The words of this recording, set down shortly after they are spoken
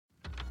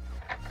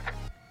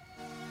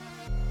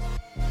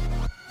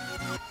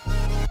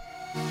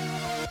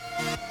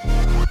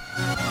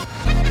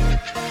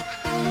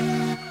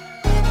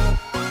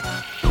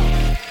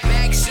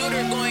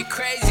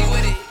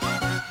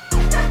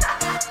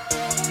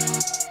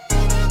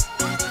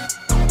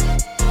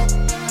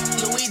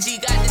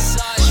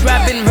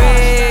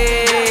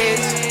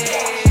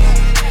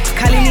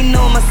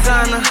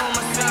sana.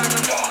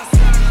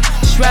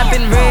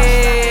 Strapping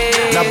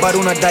red na bado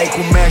unadai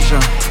kumeasure.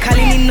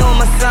 Kali ni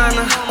noma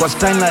sana kwa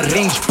style na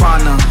range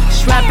pana.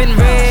 Strapping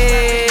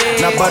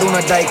red na bado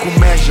unadai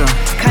kumeasure.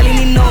 Kali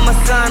ni noma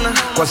sana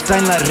kwa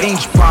style na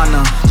range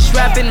pana.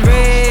 Strapping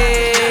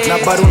red na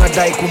bado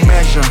unadai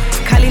kumeasure.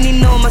 Kali ni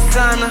noma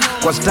sana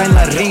kwa style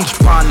na range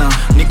pana.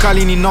 Ni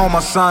kali ni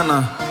noma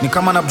sana, ni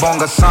kama na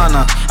bonga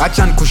sana.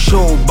 Acha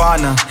nikushow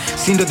bana,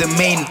 si ndo the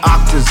main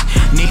actors.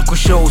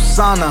 Nilikushow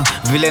sana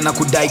vile na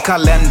kudai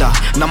kalenda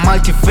na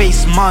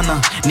multi-face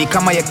mana, ni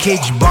kama ya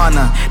cage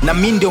bana. Na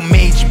mi ndio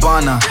mage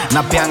bana,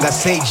 na peanga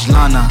sage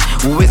lana.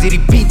 Uwezi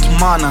repeat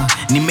mana,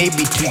 ni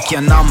maybe trick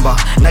ya number.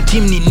 Na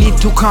team ni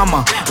nitu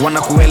kama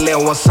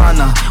wanakuelewa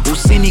sana.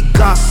 Usini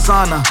gas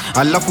sana,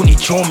 alafu ni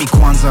chomi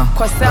kwanza.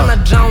 kwa sana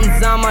drown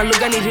zama,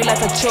 lugha ni real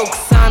ata choke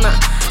sana.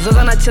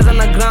 Zaza na cheza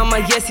na grama,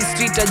 yes he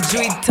street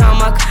ajui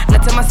tamak.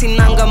 Natema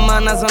sinanga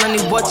mana, zona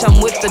ni watch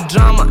I'm with the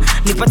drama.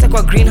 Nipate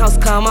kwa greenhouse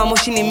kama,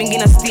 moshi ni mingi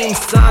na steam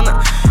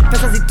sana.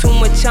 Pesa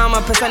zitumwe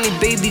chama, pesa ni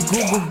baby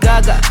gugu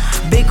gaga.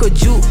 Beko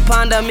juu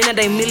panda, mina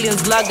dai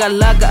millions laga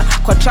laga.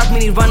 Kwa track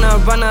mini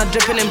runner,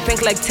 dripping in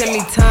pink like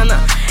Timmy Tana.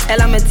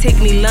 Ella me take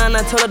ni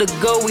lana, told her to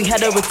go, we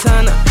had a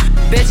returner.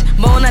 Bitch,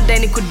 mona dai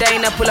ni kudai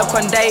na pull up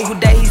kwa ndai, who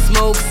die he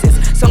smokes it.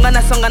 Songa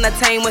na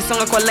time, we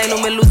songa kwa line,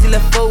 umeluzi le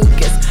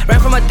focus. Ran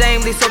from a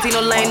dime, they salty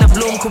no line, na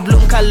bloom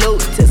ka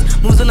lotus.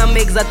 Moves on a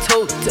mix a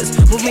totus,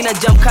 move me na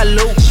jump ka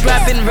lotus.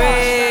 Strapping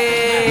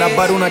red na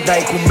bado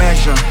unadai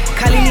kumeasure.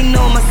 Kali ni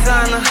noma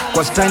sana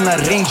kwa style na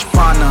range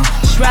pana.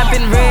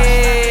 Strapping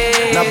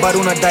red na bado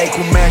unadai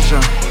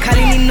kumeasure.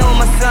 Kali ni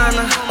noma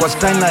sana kwa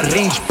style na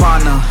range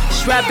pana.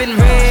 Strapping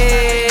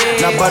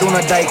red na bado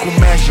unadai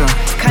kumeasure.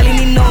 Kali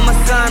ni noma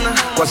sana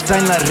kwa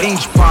style na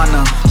range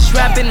pana.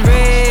 Strapping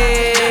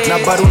red na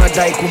bado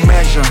unadai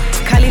kumeasure.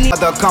 Kali ni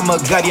Other kama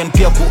guardian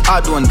pia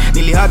ku-add one.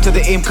 Nilihata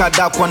the aim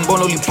kadakwa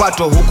mbono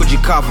ulipatwa huku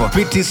jikava.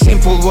 Pretty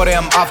simple what I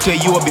am after,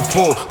 you are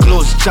before.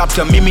 Close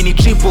chapter, mimi ni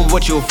triple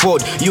what you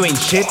afford. You ain't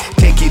shit,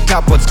 take it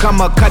upwards.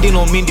 Kama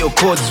cardinal mindio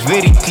codes,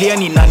 very clear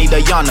ni nani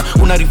Diana.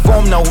 Una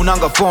reform na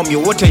unanga form, yo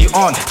what are you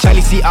on?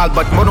 Charlie C.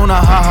 Albert, mono na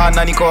haha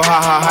na niko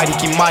haha. Hadi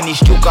kimani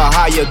shtuka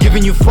higher,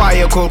 giving you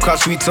fire. Cold car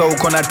sweet so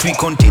ukona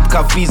tweak on teeth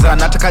ka freezer.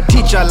 Nataka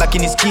teacher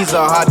lakini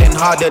skiza, hard and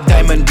harder,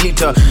 diamond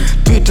glitter.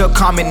 Twitter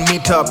come and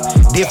meet up,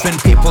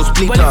 different people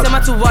split up.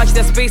 Walisema to watch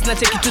the space, na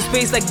take you to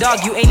space like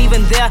dog, you ain't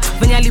even there.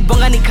 Venye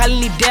alibonga ni kali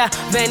ni dare.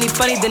 Very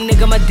funny the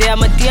nigga madea.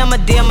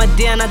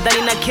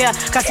 Nadhani na care,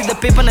 kasi the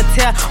paper na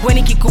tear.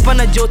 Weni kikupa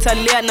na jota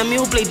lea. Na mi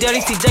who play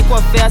dirty, sijai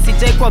kwa fair,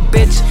 sijai kwa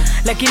bitch.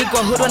 Lakini kwa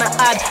hood wana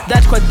add,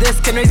 that kwa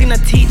this, can raise na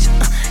teach.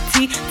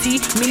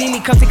 Mini ni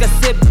come take a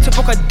sip,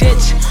 tupo kwa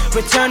ditch.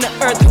 Return to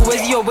earth, who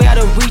is your way out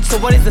of reach, so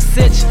what is the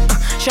sitch?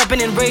 Sharpen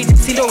and rage,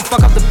 see don't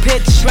fuck up the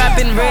pitch.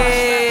 Strapping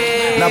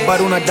red na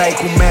bado unadai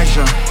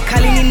kumeasure.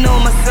 Kali ni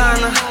noma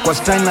sana kwa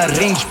style na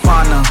range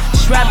pana.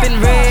 Strapping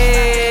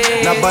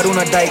red na bado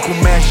unadai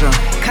kumeasure.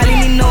 Kali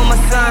ni noma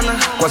sana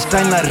kwa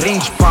style na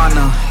range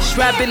pana.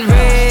 Strapping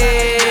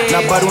red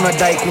na bado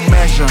unadai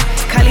kumeasure.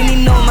 Kali ni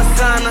noma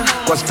sana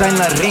kwa style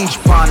na range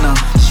pana.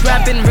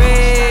 Strapping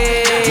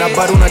red na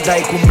bado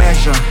unadai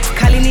kumeasure.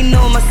 Kali ni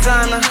noma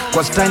sana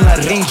kwa style na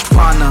range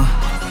pana.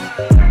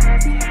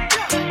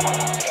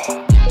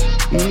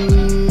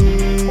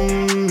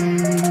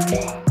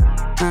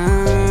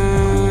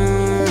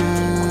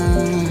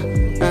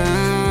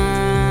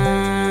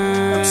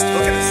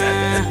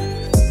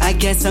 I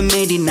guess I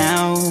made it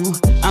now.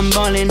 I'm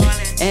ballin'.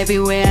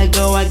 Everywhere I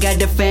go, I got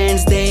the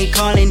fans. They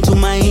calling to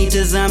my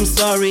haters. I'm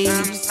sorry.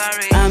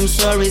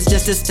 It's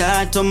just a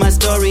start of my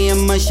story.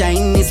 And my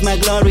shine is my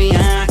glory.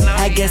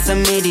 I guess I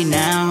made it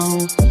now.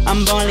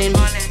 I'm ballin'.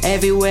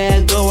 Everywhere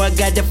I go, I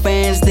got the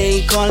fans.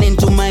 They calling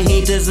to my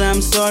haters.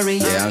 I'm sorry.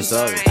 Yeah,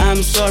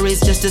 I'm sorry.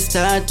 It's just a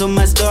start of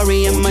my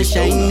story. And my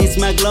shine is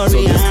my glory.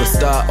 So this the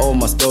start of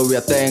my story.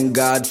 I thank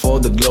God for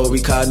the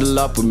glory. Cuddle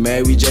up with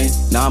Mary Jane.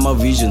 Now my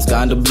vision's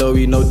kinda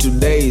blurry. No,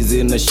 today is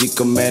in a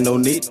shika man. No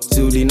need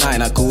to deny.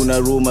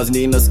 Hakuna rumors,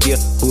 nina skia.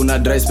 Kuna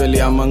dry spell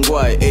ya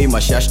mangwai. Hey, my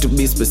shash to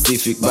be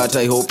specific. But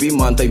I hope him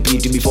month I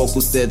pity before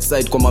ku set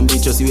side. Kwa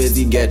mambicho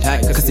siwezi get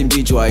high. Kakasi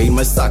mbicho in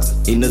my socks.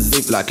 In a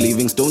zip like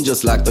Livingstone,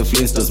 just like the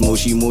Flintstones.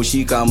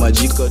 Moshi kama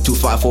jika.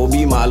 254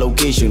 be my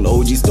location.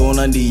 OG Stone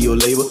under your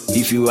label.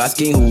 If you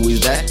asking who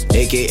is that,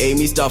 aka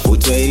Mr.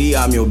 420,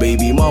 I'm your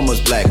baby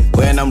mama's black.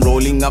 When I'm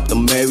rolling up the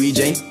Mary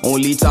Jane,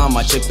 only time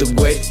I check the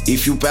grade.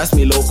 If you pass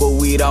me local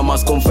weed, I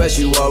must confess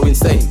you are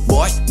insane.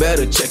 Boy,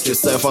 better check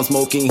yourself. I'm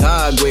smoking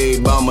high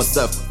grade by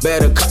myself.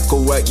 Better cut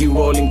correct, you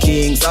rolling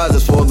king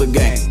sizes for the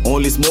gang.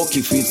 Only smoke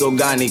if it's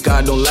organic.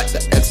 I don't like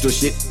the extra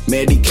shit.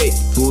 Medicate,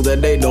 who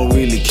that they don't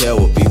really care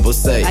what people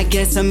say. I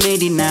guess I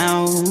made it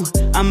now.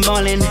 I'm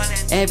ballin'.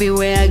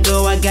 Everywhere I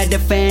go, I got the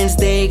fans,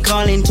 they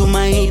calling. To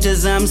my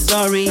haters, I'm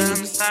sorry.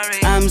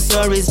 I'm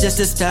sorry, it's just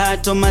a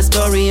start of my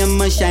story. And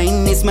my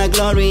shine is my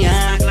glory.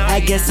 I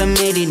guess I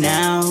made it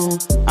now.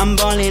 I'm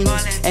ballin'.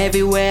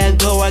 Everywhere I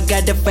go, I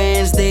got the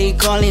fans, they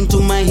calling. To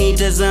my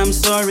haters, I'm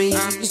sorry.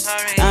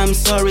 I'm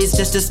sorry, it's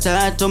just a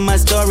start of my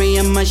story.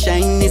 And my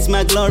shine is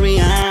my glory.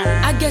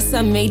 I guess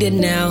I made it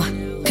now,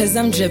 cause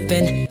I'm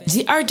drippin'.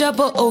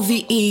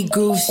 GROOVE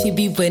groove, she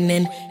be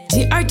winning.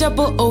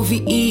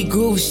 GROOVE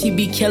groove, she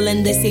be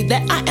killing. They say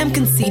that I am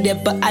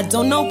conceited, but I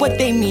don't know what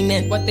they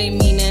meanin'.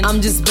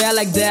 I'm just bad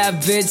like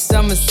that, bitch,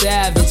 I'm a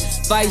savage.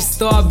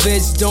 5-star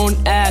bitch, don't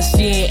ask,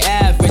 she ain't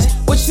average.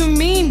 What you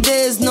mean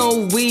there's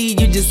no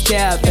weed, you just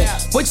capping?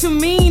 What you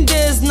mean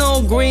there's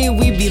no green,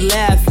 we be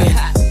laughing.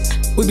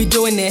 We be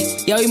doing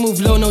it, yeah, we move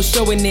low, no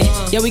showing it.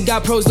 Yeah, we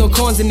got pros, no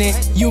cons in it.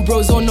 You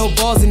bros on no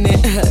balls in it.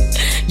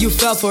 You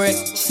fell for it,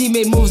 she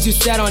made moves, you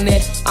sat on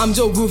it. I'm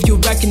Joe Groove, you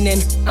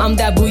reckoning. I'm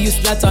that boo, you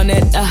slept on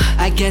it.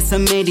 I guess I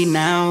made it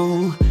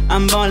now.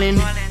 I'm ballin'.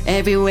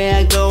 Everywhere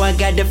I go, I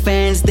got the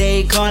fans,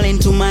 they calling.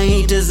 To my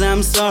haters,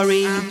 I'm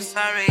sorry.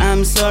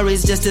 I'm sorry,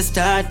 it's just a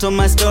start of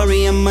my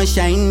story. And my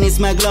shine is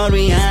my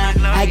glory.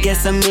 I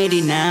guess I made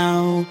it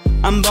now.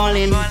 I'm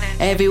ballin'.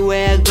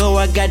 Everywhere I go,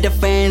 I got the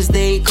fans,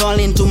 they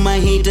calling. To my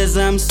haters,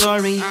 I'm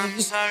sorry.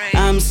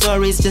 I'm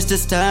sorry, it's just a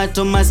start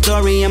of my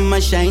story. And my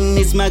shine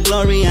is my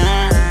glory.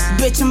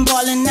 Bitch, I'm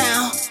ballin'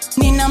 now.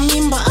 Nina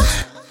mimba.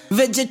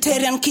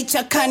 Vegetarian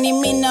kichakani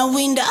mina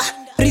winda.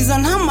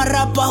 Reason hama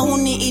rapa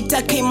huni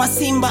itake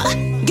masimba.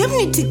 Give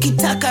ni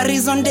tikitaka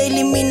reason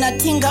daily mina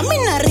tinga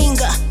mina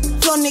ringa.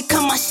 Flow ni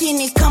kama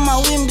shini kama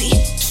wimbi.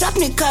 Sharp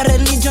ni ka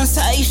religion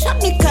sai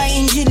sharp ni ka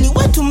injili.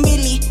 Wetu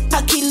mbili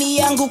akili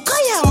yangu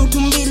kaya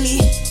mtu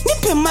mbili.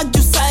 Nipe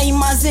magju sai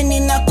mazeni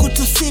na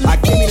kutusili. I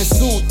came in a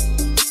suit,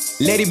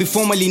 lady be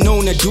formally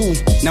known a do.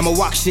 Na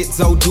mawak shit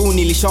za udu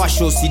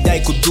nilishawasho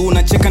sidai kudu.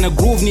 Na cheka na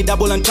groove ni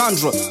double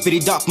entendre. Very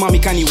dark mami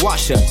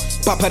kaniwasha.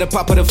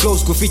 Papa the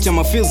flows kuficha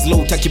my feels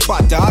low.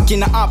 Takipata haki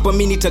na apa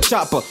mini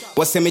tachapa.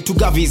 Waseme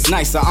tugavi is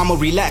nicer, I'm a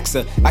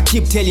relaxer. I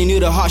keep telling you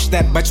to hush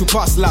that, but you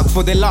pass luck.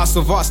 For the last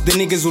of us, the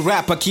niggas who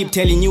rap, I keep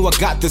telling you I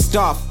got the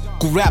stuff.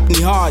 Ku rap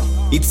ni hard,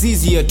 it's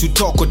easier to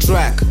talk or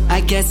track.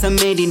 I guess I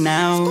made it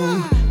now.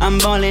 I'm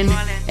ballin'.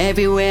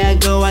 Everywhere I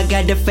go, I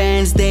got the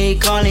fans, they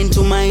calling.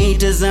 To my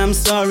haters, I'm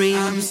sorry.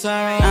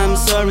 I'm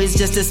sorry, it's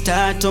just a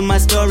start of my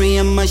story.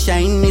 And my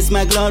shine is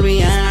my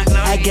glory.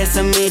 I guess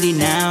I made it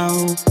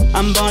now.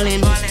 I'm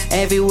ballin'.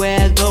 Everywhere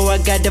I go, I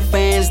got the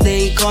fans,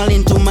 they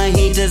calling. To my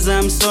haters,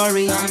 I'm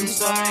sorry.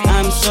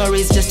 I'm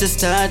sorry, it's just a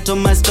start of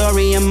my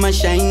story. And my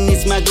shine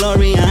is my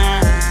glory.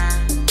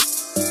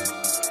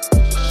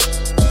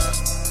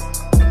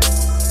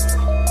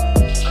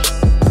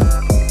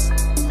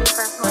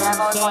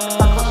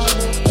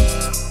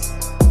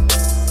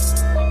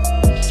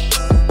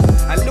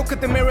 I look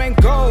at the mirror and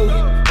go,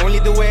 only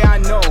the way I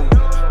know.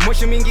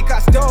 Moshi mingi ka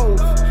stove,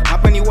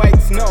 hapa ni white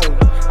snow.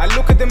 I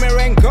look at the mirror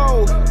and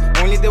go,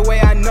 only the way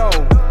I know.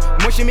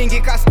 Moshi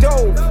mingi ka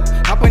stove,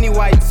 hapa ni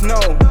white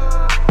snow.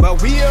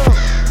 But we up,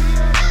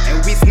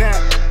 and we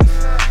snap.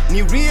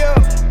 Ni real,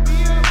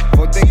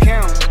 for the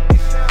count.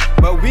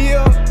 But we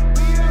up,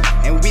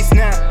 and we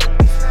snap.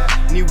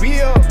 Ni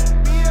real,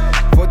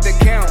 for the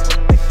count.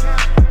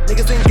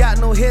 Niggas ain't got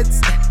no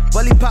hits,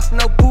 Bully pop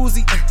no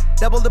boozy,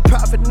 double the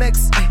profit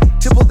next,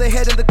 triple the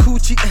head in the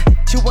coochie.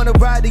 She wanna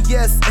ride it,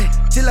 yes,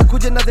 till I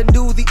kuja nothing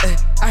nudie.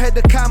 I heard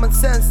the common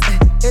sense,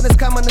 ain't as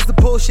common as the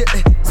bullshit,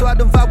 so I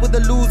don't vibe with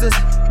the losers.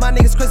 My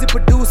niggas crazy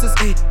producers,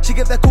 she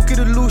get that cookie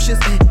to Lucius,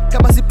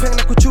 kama si peng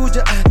na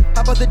kuchuja.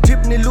 How about the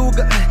drip ni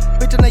luga,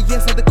 bitch na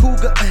yes na the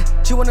cougar.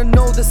 She wanna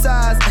know the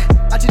size,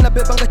 achi na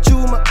bebanga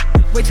chuma.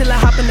 Wait till I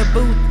hop in the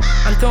booth,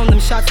 I'm throwing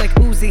them shots like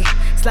Uzi.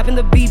 Slapping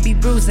the beat, be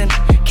bruising.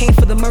 Came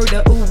for the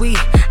murder, ooh wee.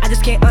 I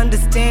just can't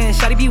understand.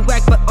 Shawty be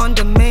whack but on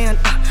demand.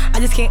 I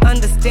just can't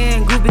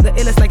understand. Groovy the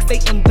illest like stay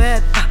in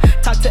bed.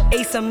 Talk to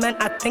Ace and man,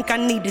 I think I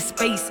need the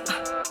space.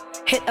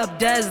 Hit up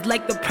Dez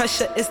like the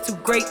pressure is too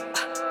great.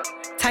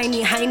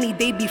 Tiny Heiny,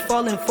 they be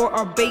falling for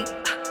our bait.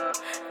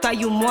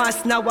 Tayo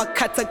moas, now I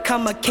cut to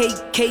come a cake.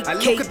 I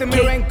look at the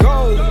mirror and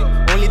go,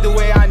 only the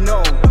way I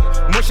know.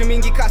 Moshi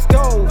mingi ka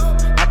stove,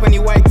 hapa ni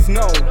white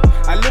snow.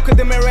 I look at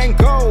the mirror and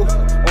go,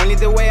 only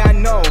the way I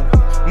know.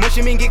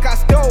 Moshi mingi ka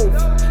stove,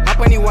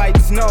 hapa ni white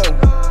snow.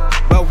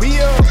 But we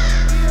up,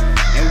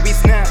 and we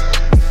snap.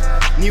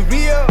 Ni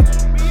real,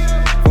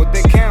 for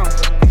the count.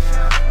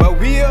 But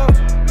we up,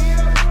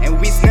 and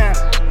we snap.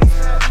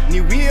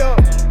 Ni real,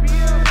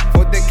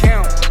 for the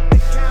count.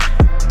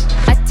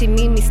 Ati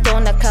mimi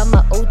stona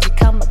kama OG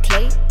kama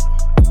Clay.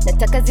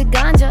 Nataka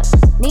ziganja,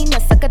 Nina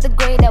sucker the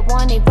grade. I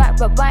want it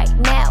right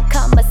now.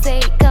 Come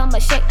say, come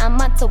shake. I'm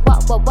on to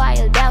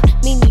wild out.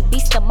 Mini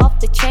beast, I'm off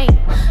the chain.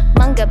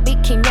 Manga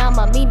biki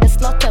nyama, mina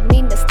slaughter,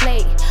 mina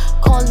slay.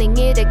 Calling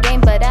it a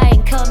game, but I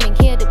ain't coming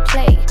here to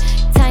play.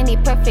 Tiny,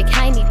 perfect,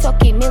 hiney,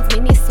 talking meals,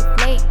 mini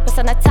souffle.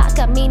 Basa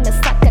nataka, mina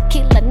saka,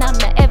 killer,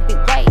 namna every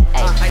way.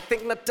 I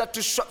think na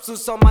tattoo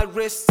straps on my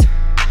wrist.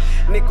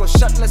 Niko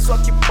shirtless,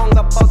 wakibonga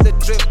about the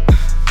drip.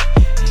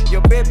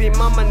 Your baby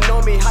mama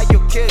know me, how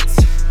your kids?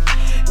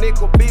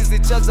 Niko busy,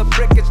 just a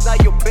breakage, now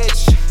your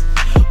bitch.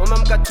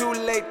 Umamka too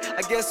late,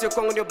 I guess you're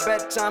on your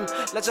bedtime.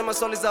 Lacha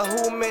maswali za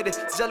who made it,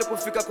 sijali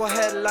kufika kwa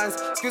headlines.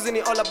 Excuse me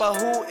all about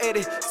who ate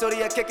it, sorry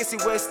ya keke si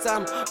waste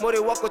time. Mori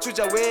wako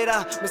chuja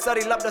wera,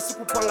 misari labda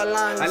sikupanga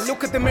lines. I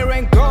look at the mirror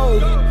and go,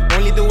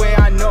 only the way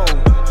I know.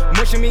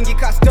 Moshi mingi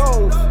ka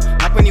stove,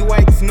 hapa ni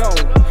white snow.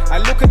 I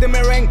look at the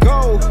mirror and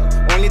go,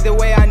 only the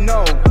way I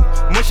know.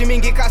 Moshi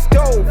mingi ka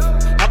stove,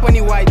 hapa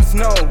ni white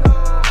snow.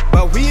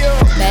 But we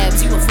up,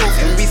 Labs, you a fool.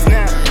 and we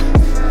snap.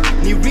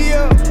 Ni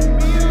real,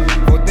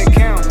 what they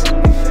count.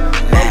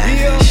 But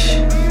we up,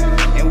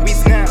 and we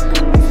snap.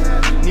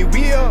 Ni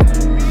real,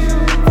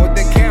 what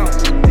they count.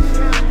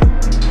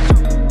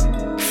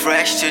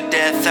 Fresh to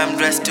death, I'm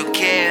dressed to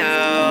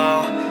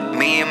kill.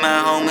 Me and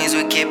my homies,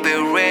 we keep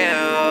it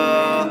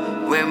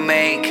real. We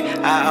make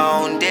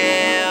our own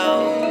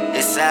deal.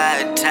 It's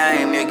our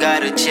time, you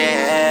gotta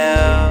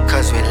chill.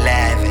 Cause we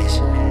lavish,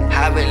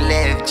 how we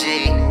live,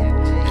 G.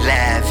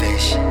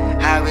 Lavish,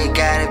 how we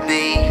gotta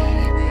be.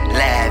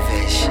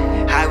 Lavish,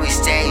 how we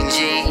stay,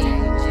 G.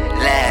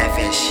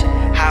 Lavish,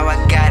 how I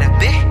gotta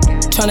be.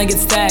 Tryna get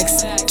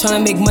stacks,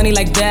 tryna make money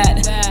like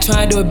that.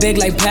 Tryna do it big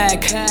like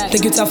Pac.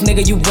 Think you tough,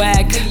 nigga, you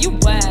whack.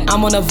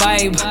 I'm on a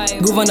vibe,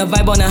 groove on a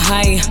vibe on a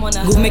high.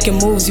 Groove making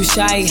moves, you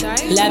shy.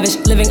 Lavish,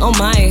 living on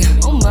my.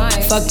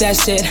 Fuck that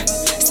shit,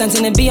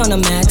 stuntin' and be on the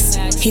max.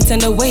 He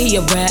turned away, he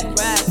a rat.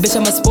 Bitch,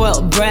 I'm a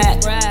spoiled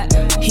brat.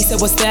 He said,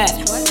 what's that?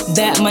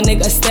 That my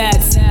nigga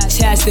stats.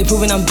 Chats, they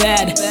proving I'm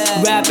bad.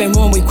 Rap and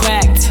room, we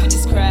cracked.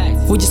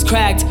 We just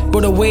cracked,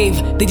 rode a wave,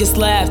 they just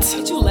laughed.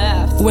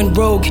 Went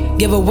rogue,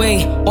 give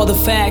away all the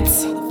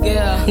facts.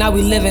 Now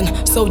we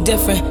living so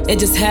different, it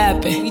just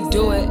happened. We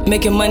do it.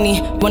 Making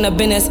money, run a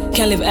business,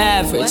 can't live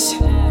average.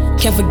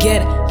 Can't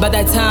forget, by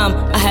that time,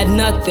 I had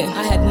nothing.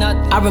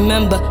 I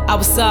remember, I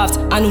was soft,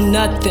 I knew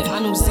nothing.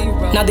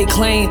 Zero. Now they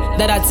claim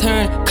that I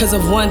turned cause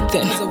of one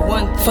thing.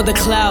 For the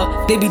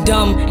cloud, they be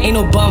dumb, ain't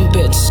no bum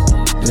bitch.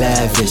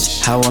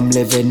 Lavish, how I'm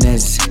living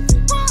is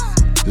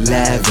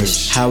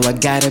lavish, how I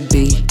gotta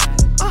be.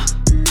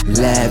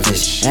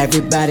 Lavish,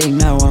 everybody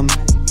know I'm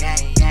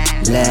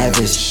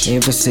lavish,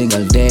 every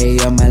single day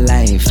of my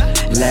life.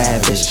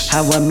 Lavish,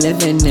 how I'm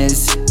living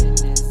is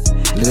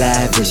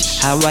lavish,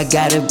 how I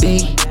gotta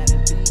be.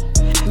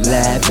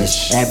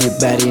 Lavish,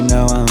 everybody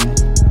know I'm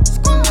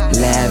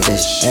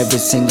lavish, every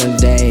single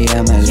day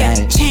of my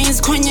life.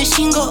 Chains kwenye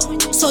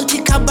shingo, salty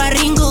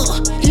kabaringo.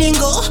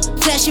 Lingo,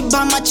 flashy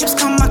bama chips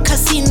kama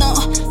casino.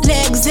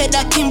 Legs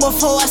zeda kimbo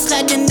for a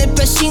slide in the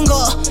peshingo.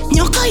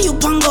 Nyoka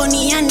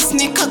yupangoni yani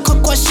snake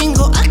kwa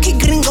shingo. Aki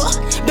gringo,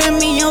 bear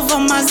me over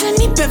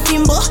mazani pe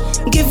fimbo.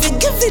 Give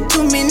it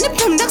to me, nip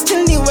him duck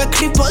still niwe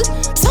cripple.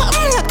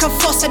 Something like a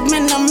faucet,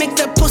 man, I make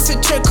the pussy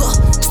trickle.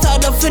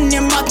 Start off in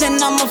your mouth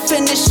and I'ma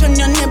finish on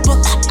your nipple.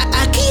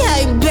 Aki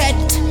I bet,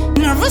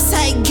 nervous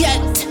I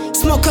get.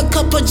 Smoke a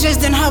couple J's,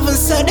 then having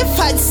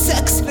certified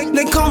sex.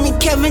 They call me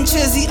Kevin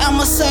Chizzy, I'm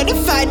a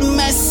certified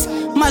mess.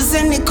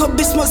 Mazeniko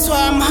bismo, so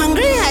I'm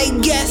hungry, I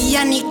guess.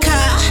 Yanika,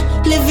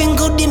 living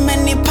good,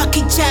 imeni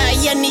pakicha,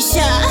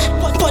 Yanisha.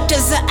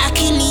 Poteza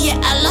akili, yeah,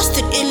 I lost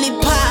it,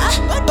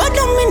 ilipa. But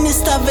I'm in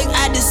starving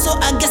addict, so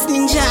I guess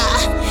ninja.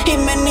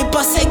 Imeni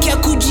pasekia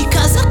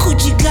kujikaza,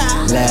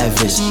 kujika.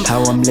 Lavish,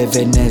 how I'm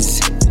living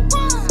is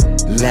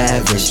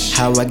lavish,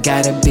 how I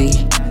gotta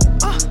be.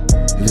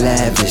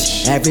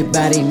 Lavish,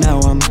 everybody know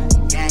I'm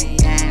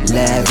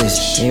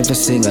lavish, every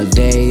single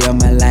day of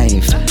my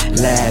life.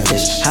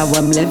 Lavish, how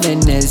I'm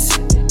living is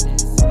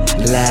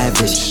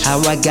lavish, how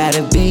I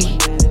gotta be.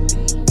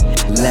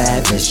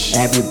 Lavish,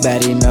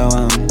 everybody know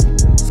I'm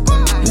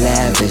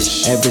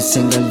lavish, every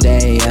single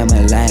day of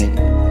my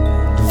life.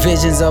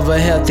 Visions of a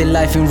healthy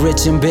life and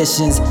rich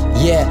ambitions.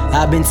 Yeah,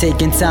 I've been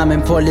taking time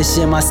and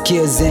polishing my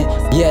skills. And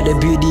yeah, the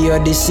beauty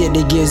of this shit,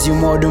 it gives you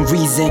more than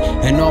reason.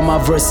 And all my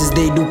verses,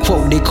 they do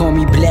quote, they call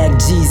me Black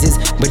Jesus.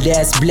 But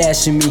that's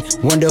blasphemy,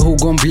 wonder who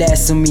gon'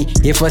 blaspheme me.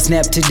 If I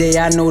snap today,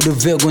 I know the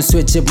veil gon'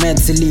 switch up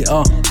mentally.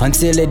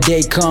 Until the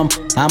day come,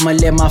 I'ma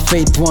let my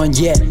faith run.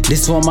 Yeah,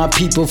 this for my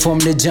people from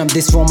the jump,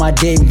 this for my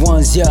day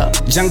ones. Yeah,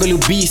 Jungle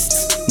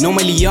beasts,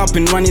 normally up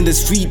and running the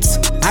streets.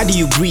 How do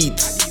you breathe?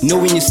 Know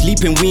when you sleep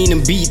and we in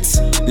the beats.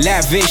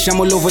 Lavish,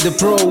 I'm all over the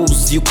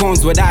pros. You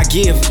cons what I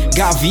give.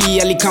 Gavi,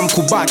 Alikam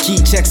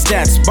Kubaki, check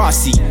stats,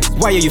 bossy.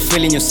 Why are you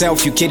feeling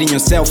yourself? You kidding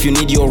yourself? You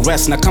need your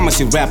rest. Now come as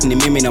you rap, ni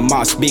mimi na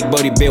mask. Big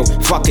body bill,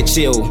 fuck it,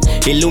 chill.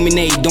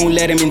 Illuminate, don't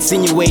let him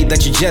insinuate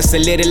that you just a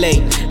little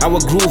late. Our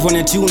groove on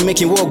a tune,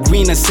 making walk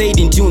green and stayed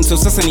in tune. So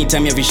sasa ni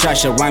time ya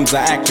vishasha. Rhymes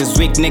are actors,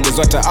 weak niggas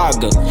what to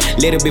argue.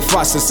 Little bit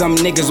faster, some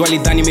niggas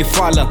walidhani me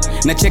follow.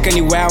 Na check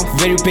any wow,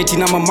 very petty,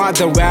 na my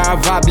mother wow.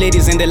 Vibe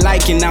ladies and they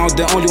liking now.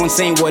 The only one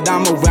saying what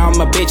I'm around.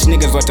 My bitch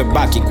niggas what to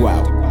back it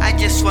wow. I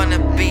just wanna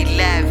be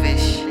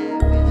lavish.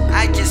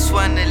 I just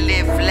wanna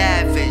live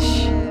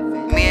lavish.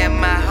 Me and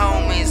my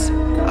homies,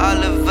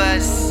 all of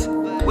us,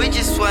 we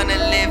just wanna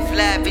live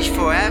lavish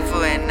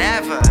forever and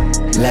ever.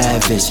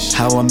 Lavish,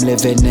 how I'm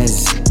living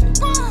is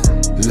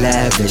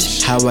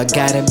lavish, how I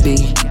gotta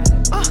be.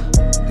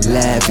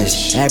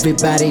 Lavish,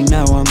 everybody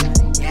know I'm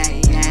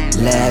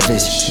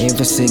lavish.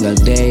 Every single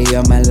day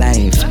of my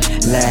life,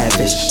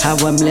 lavish. How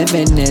I'm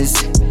living is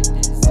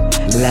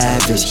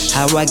lavish.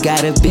 How I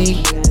gotta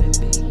be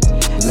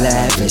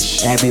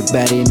lavish.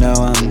 Everybody know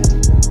I'm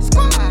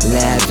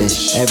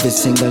lavish. Every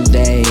single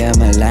day of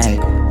my life.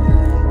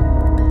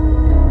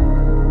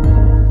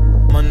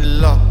 I'm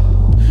unlocked,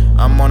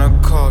 I'm on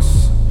a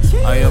course.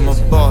 I am a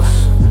boss,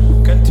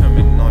 can't tell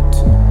me not.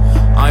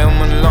 I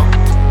am unlocked,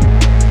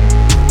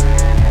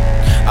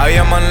 I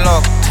am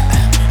unlocked.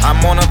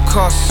 I'm on a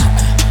course,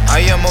 I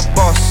am a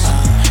boss,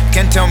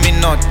 can't tell me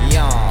not.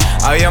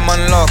 I am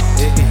unlocked,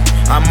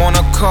 I'm on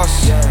a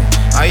course,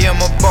 I am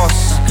a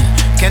boss,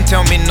 can't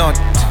tell me not.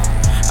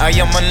 I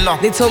am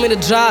unlocked. They told me to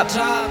drop.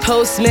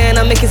 Postman,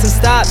 I'm making some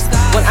stops.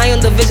 When I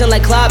on the vision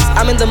like clops,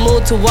 I'm in the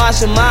mood to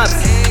wash and mops.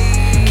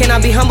 Can I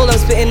be humble? I'm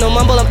spitting no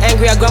mumble. I'm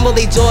angry, I grumble,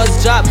 they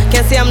jaws drop.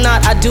 Can't say I'm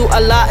not, I do a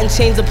lot and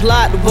change the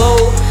plot.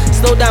 Whoa,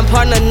 slow down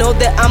partner, know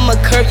that I'ma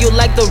curve you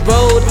like the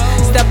road.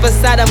 Step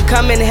aside, I'm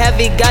coming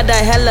heavy, got a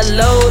hella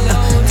load.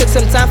 Took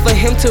some time for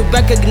him to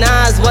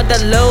recognize what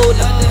the load.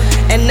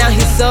 And now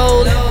he's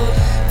sold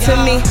to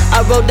me,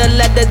 I wrote a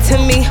letter to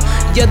me.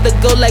 You're the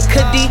goal like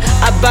Cudi,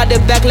 I brought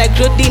it back like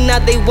Rudy. Now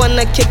they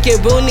wanna kick it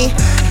Rooney.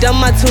 Dumb,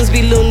 my tunes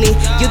be loony.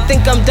 You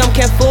think I'm dumb,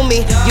 can't fool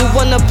me. You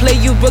wanna play,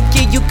 you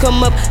rookie, you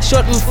come up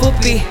short and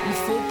foopy.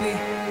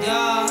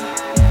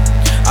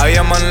 I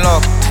am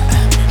unlocked,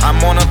 I'm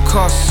on a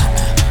course,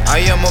 I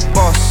am a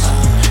boss,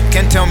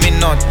 can't tell me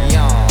not.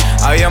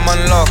 I am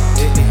unlocked,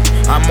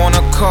 I'm on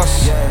a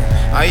course,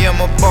 I am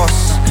a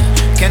boss,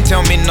 can't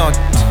tell me not.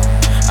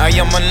 I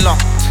am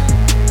unlocked.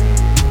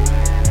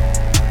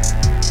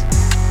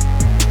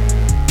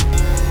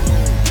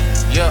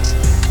 Yeah,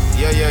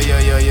 yeah, yeah, yeah,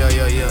 yeah, yeah,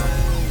 yeah, yeah.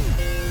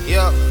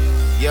 Yeah,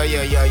 yeah,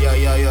 yeah, yeah, yeah,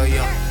 yeah, yeah,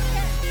 yeah.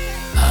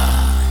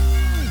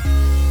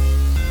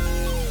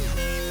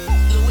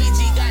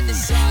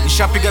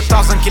 Nishapiga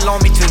 1,000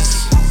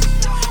 kilometers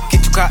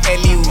kituka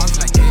LU.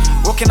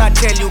 What can I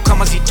tell you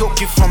kama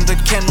zitoki from the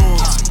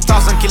kennels?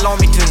 1,000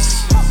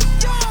 kilometers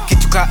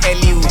kituka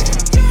LU.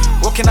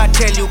 What can I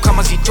tell you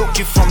kama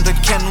zitoki from the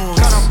kennels?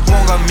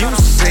 Bonga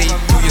music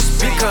to your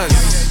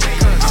speakers,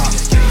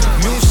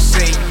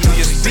 music to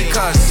your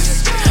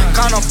speakers.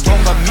 Kind of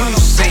bonga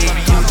music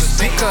to the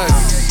speakers,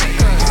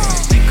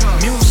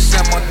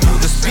 music to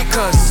the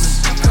speakers.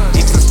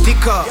 It's a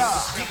sticker,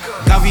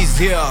 Gavi's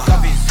here.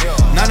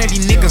 None of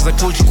these niggas I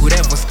told you could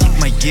ever skip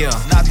my gear.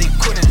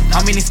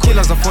 How many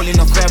skillers are falling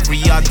off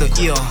every other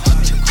ear?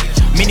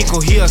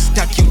 Miniko here,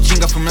 stack you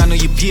jinga from none of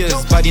your peers.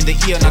 But in the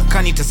ear,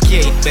 nakani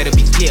taskia, it better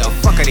be clear.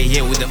 Fuck out of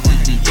here with the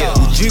yeah.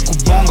 Ujui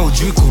kubonga,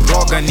 ujui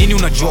kuroga. Nini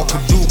unajua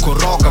kudu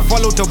koroga.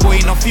 Follow the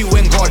boy na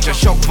fiwe ngoja.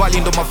 Shock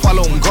valley ndo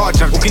mafalo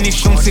ngoja.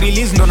 Ukinishon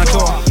siriliz ndo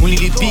natoa.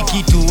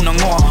 Unilipiki tu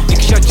unangoa.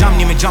 Nikisha jam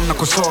nimejam na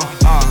kosoa.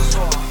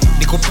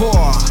 Niko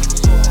poa,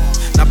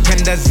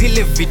 napenda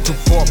zile vitu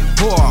poa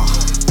poa.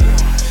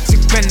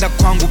 Sipenda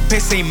kwangu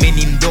pesa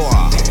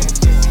imenindoa.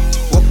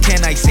 What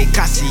can I say?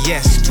 Kasi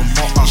yes to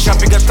more.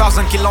 Nishapiga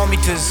 1,000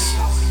 kilometers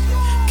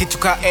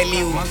kituka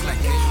LU.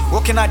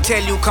 What can I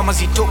tell you kama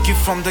zitoki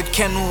from the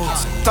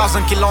kennels?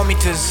 1,000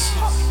 kilometers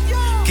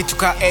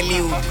kituka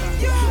LU.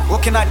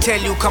 What can I tell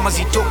you kama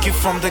zitoki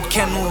from the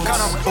kennels?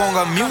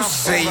 Bonga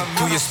music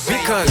to your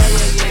speakers,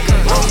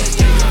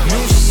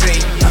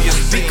 music to your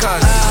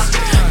speakers.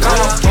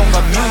 Kama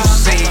bonga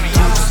music to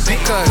the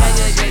speakers,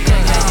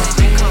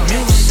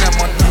 music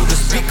to the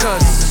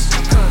speakers.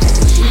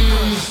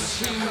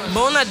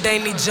 Mbona dai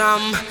ni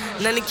jam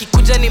na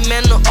nikikuja ni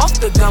meno off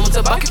the gum.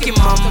 Utabaki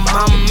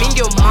kimamam, mi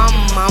ndio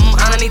mamam.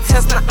 Anani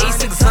test na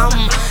ace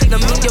exam na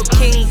mi ndio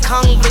King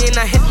Kong. Venye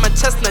na hit my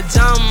chest na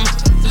jam.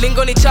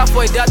 Lingo ni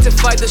chafu,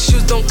 identify the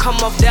shoes don't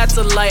come off, that's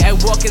a lie. I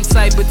walk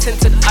inside with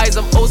tinted eyes,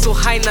 I'm also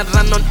high. Na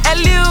run on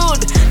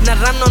elude, na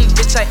run on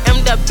bitch, I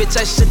am that bitch,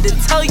 I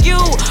shouldn't tell you.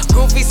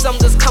 Groovy, some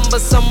just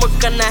cumbersome, we're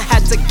gonna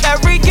have to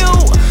carry you.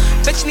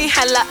 Bitch ni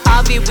hella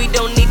avi, we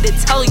don't need to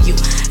tell you.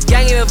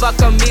 Gang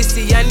imevaka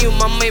misi, yani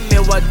mama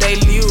imewa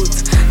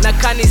dilute. Na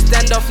kani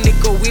stand off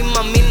niko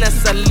wima, mina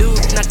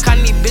salute. Na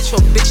kani bitch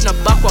for bitch, na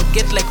back wa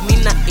get like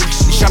mina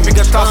intrude.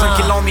 Nishapiga 1,000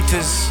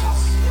 kilometers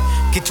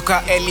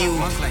kituka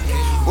LU.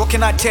 What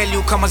can I tell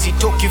you kama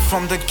zitoki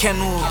from the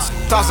kennels?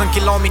 1,000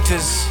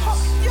 kilometers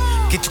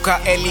kituka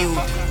LU.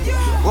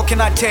 What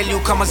can I tell you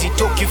kama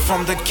zitoki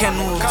from the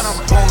kennels?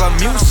 Bonga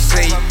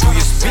music to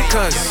your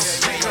speakers,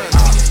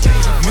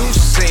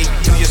 music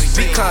to your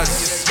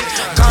speakers.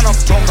 Kana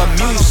bonga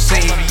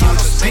music to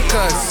the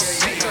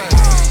speakers,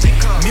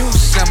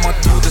 music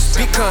to the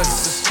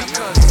speakers.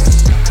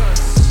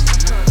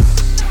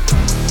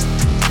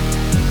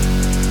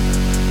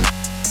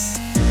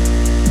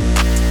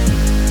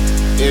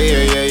 Yeah,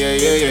 yeah, yeah, yeah,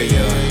 yeah, yeah,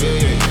 yeah.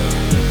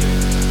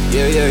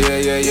 Yeah, yeah, yeah,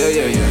 yeah, yeah,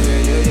 yeah, yeah.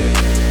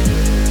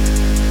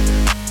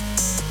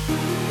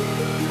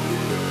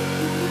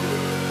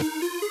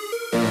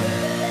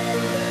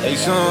 Hey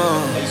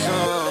son,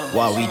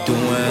 what we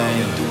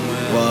doing?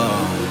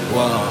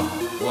 Wow.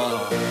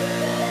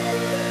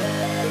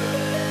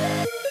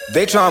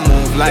 They try to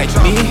move like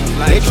me.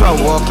 They try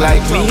walk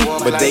like me,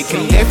 but they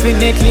can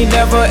definitely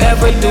never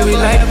ever do it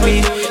like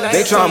me.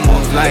 They try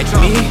move like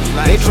me,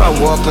 they try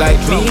walk like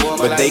me,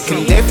 but they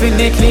can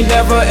definitely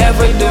never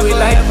ever do it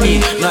like me.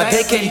 No,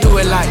 they can do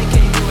it like,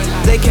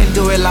 they can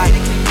do it like,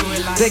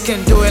 they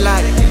can do it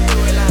like,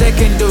 they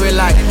can do it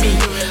like me.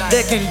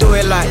 They can do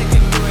it like,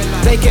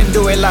 they can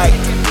do it like,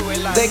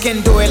 they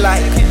can do it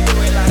like,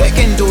 they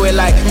can do it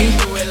like me.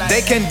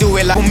 They can do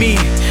it like me.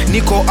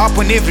 Nico up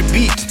on every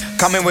beat,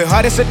 coming with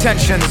hardest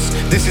attentions.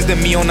 This is the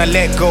me on a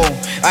let go.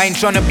 I ain't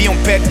tryna be on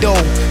pet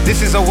though.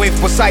 This is a wave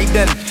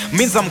Poseidon,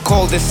 means I'm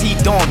called the sea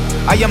dawn.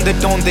 I am the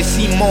dawn, they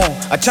see more.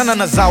 Achana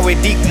na zawe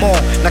dig more.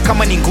 Na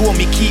kama ni nguo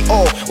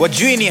mikio,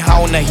 wajui ni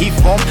hao na hii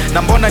form.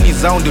 Na mbona ni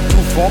zao ndo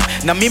two form.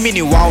 Na mimi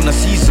ni wow na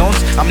seasons.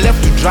 I'm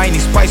left to dry ni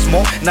spice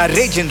more. Na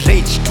rage and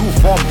rage two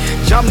form.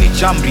 Jam ni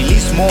jam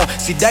release more.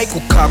 Sidai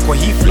kukaa kwa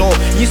hii floor.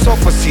 Nyi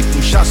sofa sit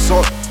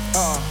mshasot,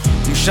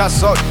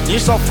 mshasot. Nyi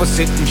sofa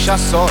sit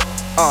mshasot,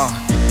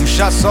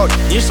 mshasot.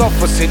 Nyi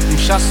sofa sit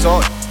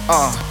mshasot.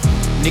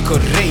 Niko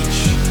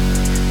rage,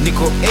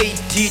 Niko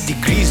 80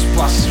 degrees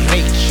past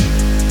rage.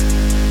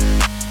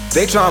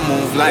 They try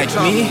move like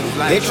me,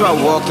 they try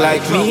walk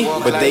like me,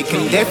 but they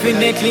can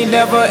definitely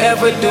never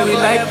ever do it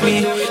like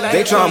me.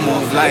 They try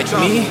move like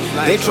me,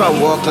 they try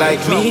walk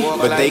like me,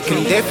 but they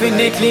can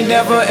definitely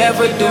never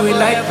ever do it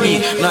like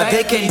me. No,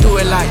 they can do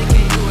it like,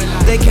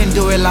 they can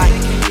do it like,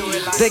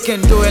 they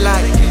can do it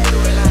like,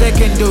 they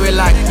can do it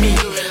like me.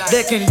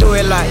 They can do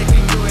it like,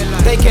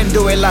 they can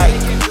do it like,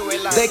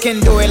 they can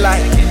do it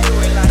like,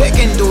 they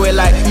can do it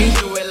like me.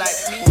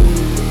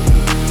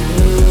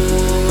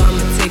 Ooh,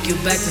 I'ma take you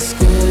back to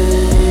school,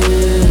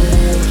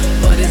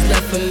 but it's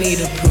left for me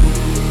to prove.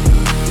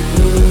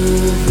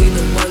 Ooh, we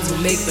the ones who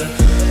make the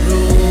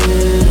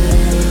rules.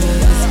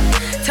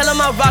 Tell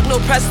 'em I rock no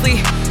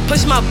Presley,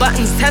 push my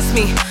buttons, test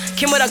me.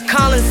 Came with a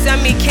call and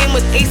send me, came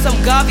with Ace,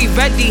 I'm Garvey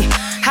ready.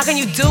 How can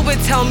you do it?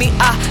 Tell me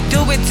I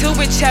do it to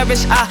it,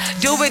 cherish. I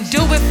do it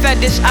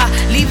fetish. I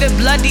leave it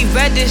bloody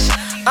reddish.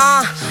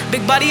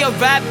 Big body a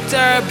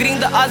raptor, beating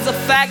the odds a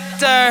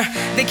factor.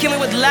 They kill me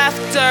with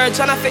laughter,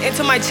 tryna fit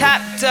into my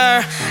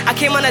chapter. I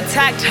came on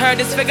attacked her,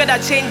 disfigured, I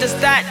changed the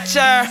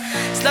stature.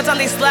 Sluts on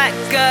these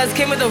slackers,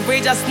 came with a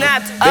rage, I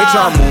snapped. They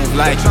try move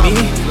like me,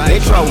 they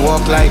try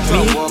walk like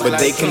me, but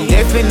they can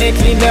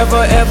definitely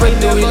never ever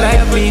do it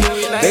like me.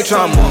 They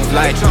try move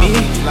like me,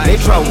 they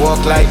try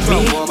walk like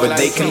me, but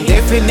they can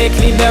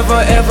definitely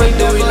never ever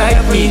do it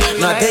like me.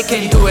 No, they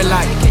can do it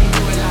like,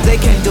 they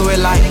can do it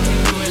like,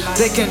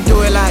 they can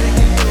do it like,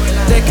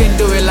 they can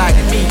do it like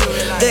me.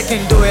 They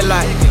can do it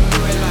like,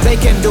 they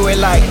can do it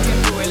like,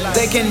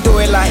 they can do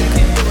it like,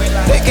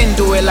 they can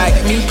do it like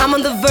me. I'm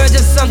on the verge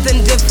of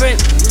something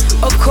different.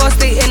 Of course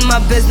they in my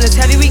business.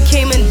 Heavy, we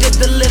came and did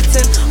the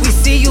lifting. We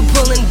see you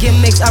pulling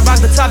gimmicks. I rock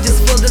the top,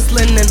 just feel this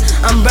linen.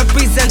 I'm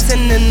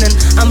representing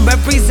I'm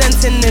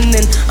representing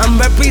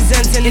I'm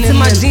representing into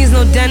my jeans,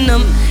 no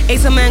denim.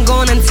 Ace a man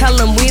going and tell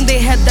them we in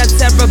they head that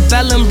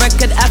cerebellum.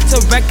 Record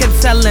after record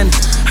selling.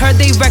 Heard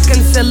they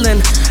reconciling.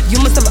 You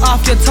must have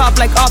off your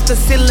top like off the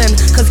ceiling.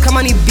 Cause come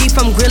on, eat beef,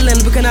 I'm grilling.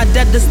 We cannot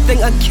dead this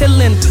thing a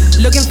killing.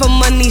 Looking for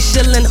money,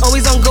 shilling.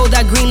 Always on gold,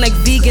 that green like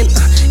vegan.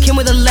 Came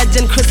with a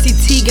legend, Chrissy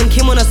Teigen.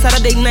 Came on a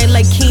Saturday night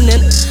like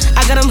Keenan.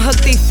 I got them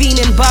hooked, they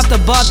fiending. Bob to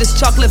Bob, this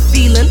chocolate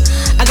feeling.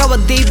 I got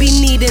what they be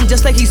needing,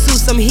 just like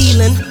Jesus, I'm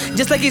healing.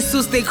 Just like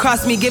Jesus, they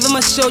cross me. Gave him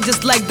a show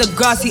just like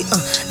Degrassi.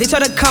 They try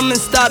to come and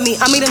stop me.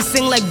 I made them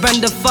sing like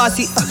Brenda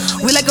Fossey.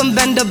 We like them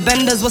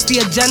benders, what's the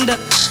agenda?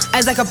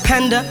 Eyes like a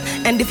panda.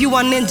 And if you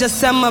want ninja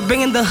summer,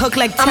 bringing the hook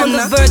like Temna. I'm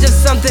on the verge of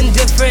something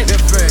different.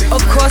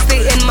 Of course they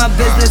in my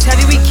business.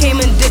 Heavy, we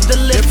came and did the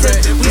lifting.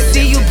 We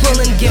see you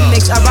pulling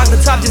gimmicks. I rock the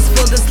top, just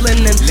feel this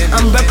linen.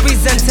 I'm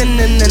representing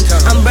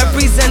I'm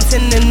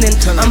representing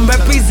I'm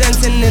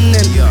representing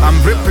I'm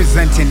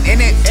representing in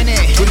it.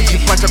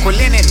 Tulijipata kwa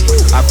linen.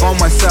 I found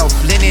myself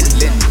linen.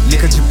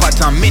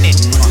 Nikajipata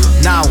minute.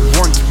 Now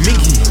want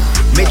Miggy.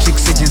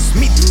 Matrix Agent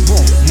Smith.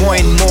 More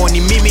and more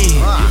ni mimi.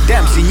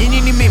 Damn, si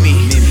nyini ni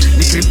mimi.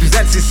 Nik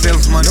represents his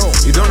salesman.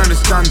 You don't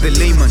understand the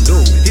layman.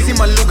 Hizi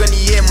maluga ni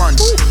yeman.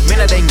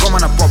 Mena da ingoma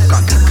na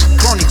popcorn.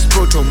 Chronics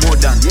proto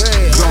modern.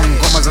 Young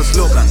ngoma za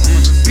slogan.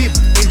 Peep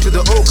into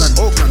the organ.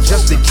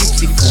 Just the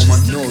gypsy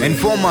foreman. And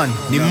foreman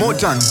ni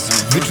motan.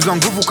 Vitu za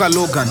nguvu ka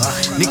Logan.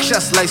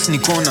 Nikisha slice ni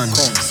Conan.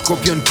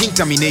 Scorpion King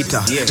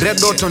Terminator. Red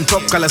dot on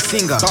top kala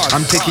singer.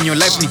 I'm taking your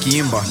life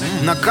nikiimba.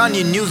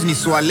 Nakani news ni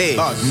swale.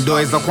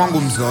 Mdoeza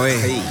kwangu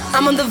mzoe.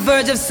 I'm on the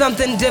verge of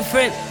something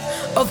different.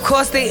 Of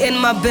course they in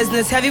my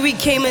business. Heavy, we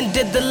came and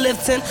did the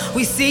lifting.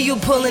 We see you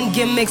pulling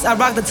gimmicks. I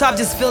rock the top,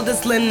 just feel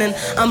this linen.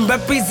 I'm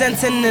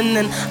representing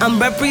I'm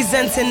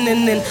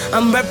representing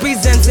I'm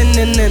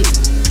representing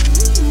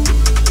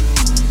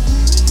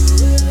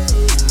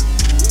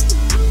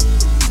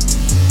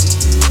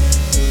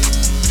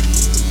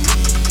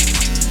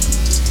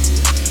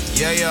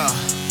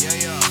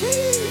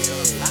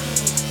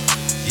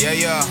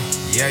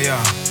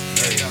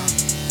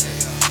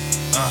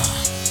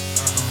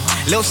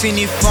Leo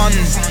sini fun,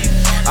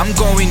 I'm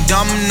going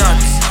dumb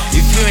nuts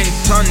if you ain't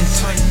turned.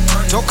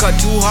 Toka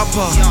tu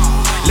hapa,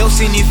 leo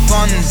sini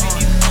fun.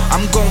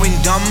 I'm going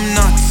dumb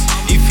nuts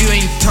if you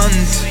ain't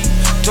turned.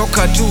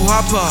 Toka tu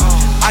hapa,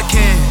 I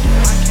can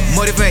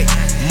motivate,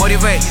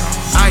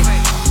 I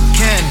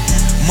can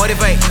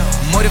motivate,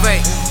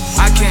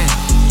 I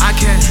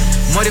can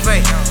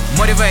motivate,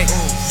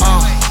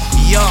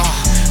 yeah,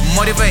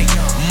 motivate,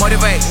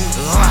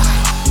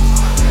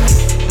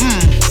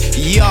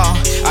 yeah,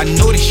 I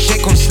know this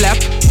shit gon' slap.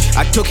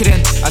 I took it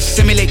in,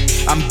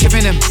 assimilate, I'm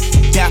giving him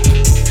dap.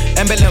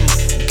 Emblem,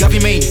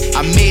 government,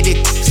 I made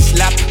it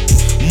slap.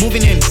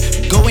 Moving in,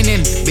 going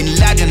in, Bin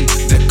Laden,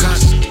 the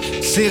gust.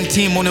 SEAL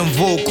team on them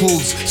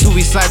vocals,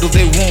 suicidal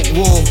they won't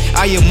war.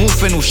 I am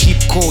moving with sheep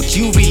coach,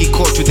 you really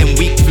caught with them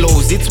weak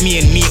flows. It's me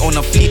and me on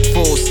a fleet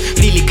force,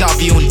 really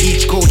Gavi on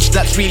each coach.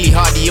 That's really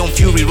Hardy on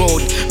Fury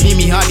Road,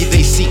 Mimi Hardy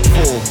they seek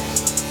for.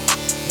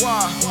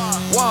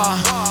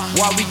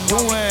 What we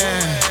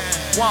doing?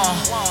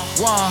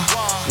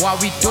 What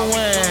we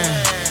doing?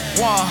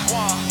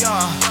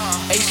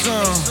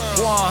 Asun,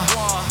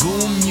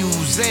 good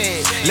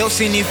music. Leo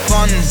sini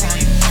fun,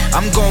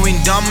 I'm going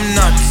dumb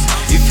nuts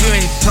if you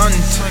ain't turned.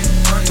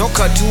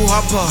 Toka tu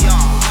hapa,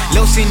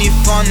 leo sini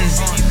fun,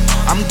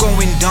 I'm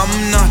going dumb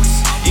nuts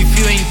if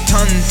you ain't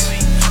turned.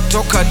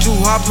 Toka tu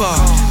hapa,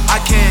 I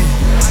can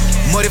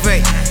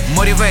motivate,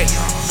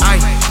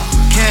 I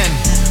can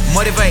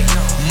motivate,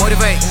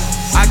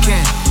 I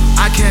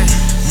can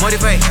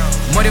motivate,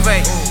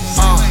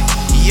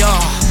 yeah,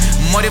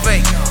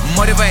 motivate.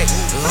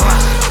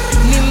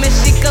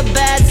 Nimeshika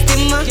bad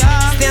stimmer,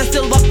 stand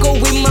still wako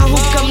wima. Who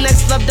come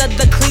next? Love that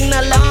the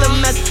cleaner left the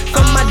mess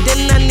from my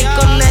dinner.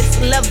 Nico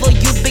next level,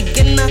 you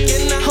beginner.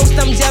 Host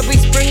I'm Jerry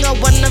Springer.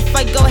 Wanna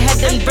fight? Go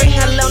ahead and bring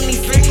her. Lonely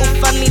single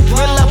funny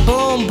thriller.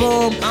 Boom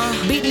boom.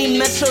 Beat me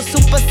Metro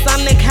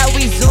supersonic. How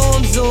we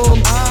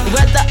zoom.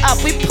 Weather up,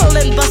 we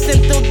pulling,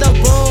 busting through the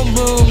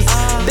rooms.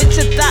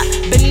 Bitch a thought,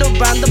 been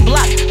around the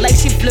block like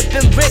she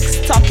flipping bricks,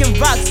 talking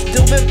rocks,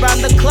 do it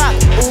round the clock.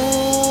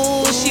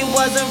 Ooh, she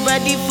wasn't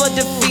ready for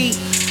defeat.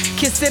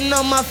 Kissing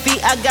on my feet,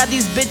 I got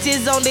these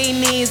bitches on their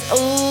knees.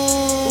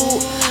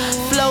 Ooh,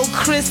 flow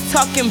Chris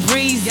talking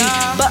breezy,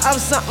 but I'm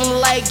something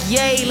like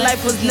yay.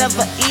 Life was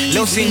never easy.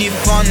 Leo sini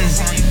fun,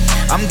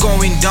 I'm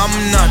going dumb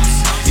nuts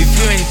if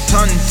you ain't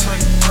turned.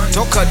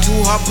 Toka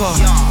tu hapa,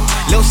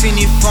 leo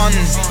sini fun,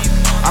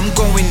 I'm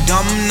going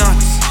dumb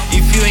nuts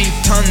if you ain't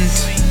turned.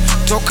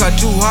 Toka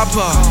tu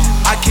hapa,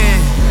 I can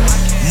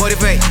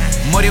motivate,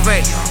 I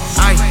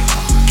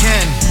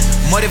can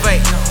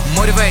motivate,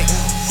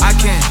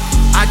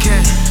 I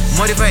can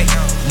motivate,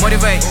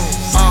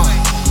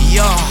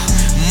 yeah,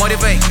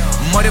 motivate.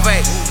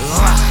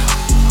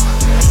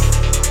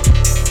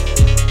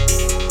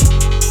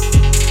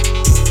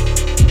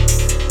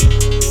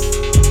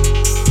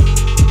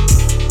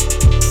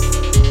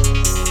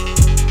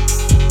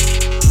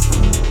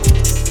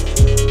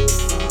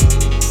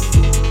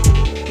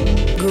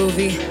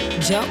 Groovy,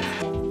 jump.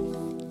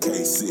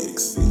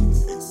 K6.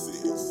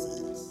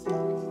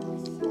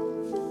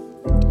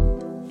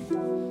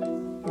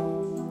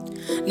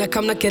 Na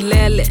kamna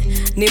kelele,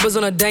 neighbors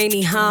wanadai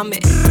ni hame.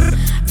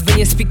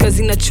 Venye speakers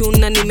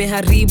inachuna,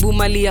 nimeharibu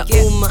mali ya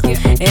umma.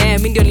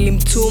 Mi ndio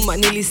nilimtuma,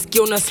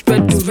 nilisikia una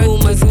spread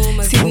rumors.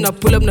 Si una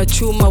pull up na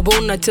chuma, wewe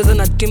unacheza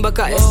na timba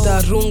ka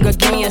Esther Runga.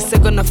 Give me a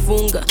second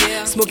nafunga,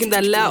 smoking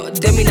that loud,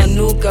 demi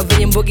nanuka.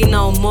 Venye mbogi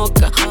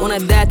naomoka,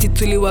 wanadati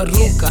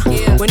tuliwaruka.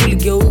 When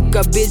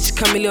uligeuka, bitch,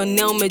 chameleon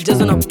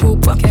umejazwa na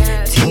pupa.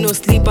 Team no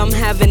sleep, I'm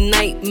having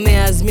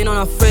nightmares. Me on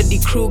a Freddy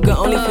Krueger,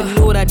 only if you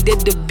knew what I did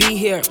to be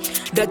here.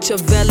 Dutch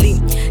Valley,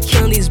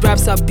 killing these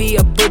raps, I'll be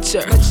a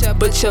butcher.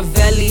 Butcher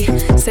Valley,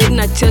 Satan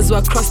nachezwa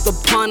across the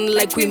pond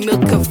like we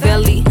milk a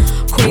valley.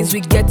 Coins we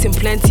getting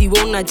plenty,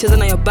 won't nacheza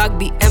na your bag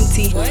be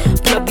empty.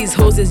 Pull up these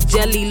hoes is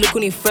jelly, look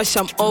when fresh,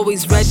 I'm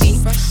always ready.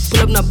 Pull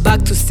up na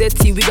back to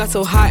city, we got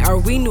so high, are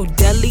we New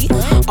Delhi?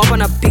 Up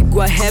on a big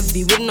one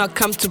heavy, we did not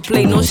come to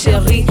play, no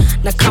sherry.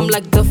 Now come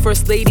like the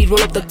first lady,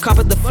 roll up the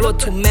carpet, the floor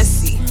too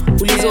messy.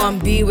 Ulizo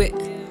ambiwe,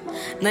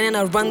 nani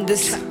ana run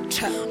this?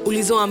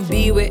 Ulizo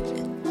ambiwe,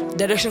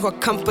 direction kwa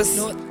campus.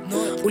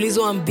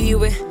 Ulizo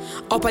ambiwe,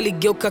 opa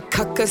aligeuka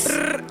kakas.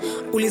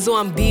 Ulizo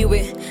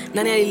ambiwe,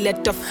 nani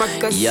alileta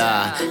fracas?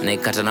 Yeah,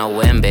 naikata na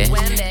wembe,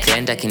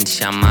 client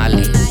akintisha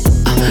mali.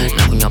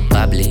 Na kunywa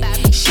bubbly,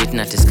 shit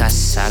na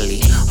discuss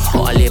sali.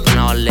 Ho aliyepa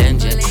na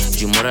walenje,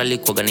 jumura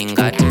likuwaga ni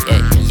ngati.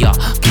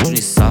 Yeah, kitu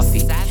ni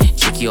safi,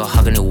 chiki yo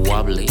haga ni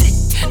wobbly.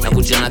 Na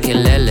kujana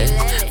kelele,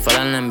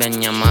 fala nambia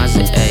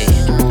nyamaze.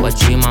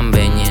 Wajui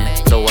mambenye,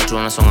 so watu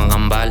wanasonga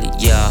mbali.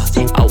 Yeah,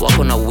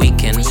 awako na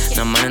weekend,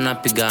 na maneno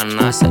napiga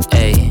anasa.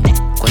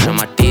 Kwa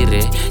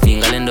shamatire,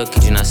 ningali ndo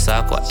kitu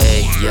nasakwa.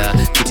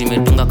 Yeah, kitu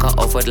imedunga ka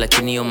offered,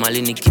 lakini yo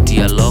mali ni kitu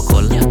ya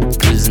local.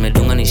 Grills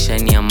medunga ni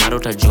shiny ya mara,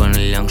 utajua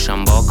niliangusha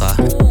mboka.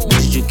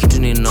 Bishiju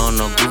kitu ni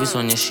nono, groovy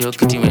sonyeshio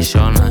kitu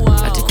imeshona.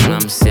 Ati kuna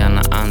msea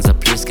na anza,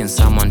 please can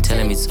someone tell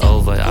him it's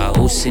over.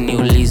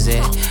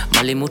 Usiniulize,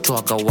 mali mutu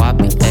waka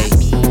wapi.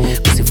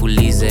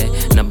 Usifulize,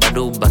 na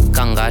bado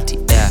ubakangati.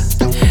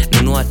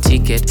 Nunua nunua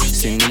ticket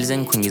sinilize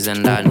nikuingiza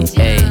ndani.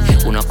 Hey,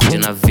 unakuja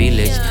na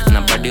village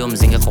na bado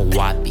mzinga kwa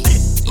wapi?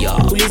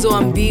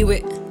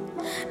 Ulizoambiwe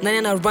nani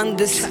ana run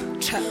this?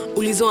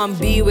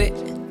 Ulizoambiwe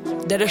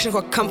direction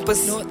kwa campus.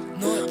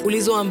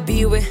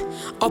 Ulizoambiwe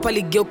opa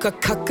ligeuka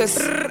kakas.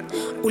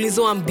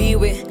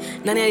 Ulizoambiwe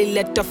nani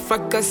alileta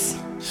fracas?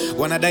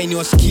 Wanadai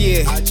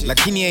niwasikie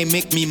lakini I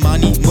make me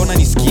money, mbona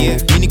nisikie?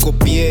 Mimi niko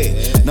pie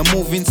na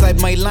move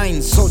inside my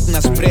line, salt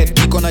na spread,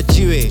 niko na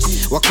jiwe.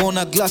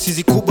 Wakaona glasses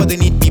zikubwa they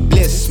need be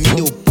blessed, mimi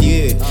ndio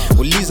pie.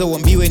 Uliza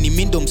uambiwe ni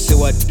mimi ndo mse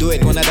wa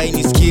duet. Wanadai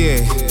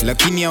nisikie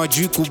lakini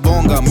hawajui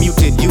kubonga,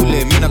 muted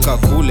yule mimi nakaa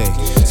kule.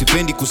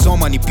 Sipendi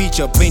kusoma ni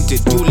picha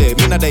painted tule,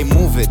 mimi nadai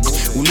move it.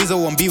 Uliza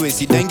uambiwe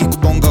sidangi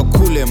kubonga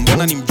kule,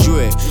 mbona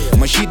nimjue?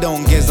 Mashida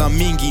ongeza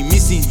mingi mimi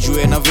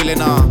sinjue na vile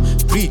na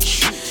preach.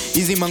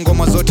 Hizi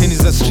mangoma zote ni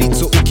za street,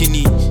 so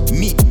ukini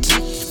meet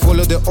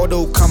follow the order,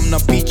 ukam na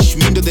pitch.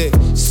 Mindo the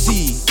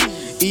C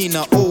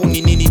ina O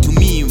ni nini to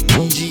me?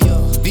 Munji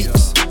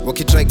beats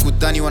wakitry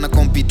kudhani wana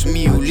compete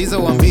me. Uliza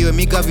uambiwe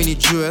mi gavi ni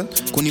jewel,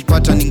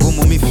 kunipata ni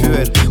ngumu mi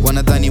fuel.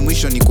 Wanadhani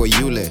mwisho ni kwa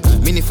yule,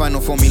 mi ni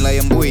final formula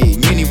ya mbui.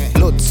 Nyi ni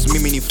bloats,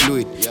 mimi ni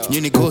fluid.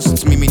 Nyi ni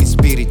ghosts, mimi ni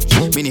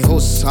spirit. Mi ni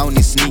host, hao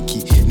ni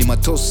sneaky. Ni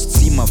matoast,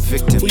 si ma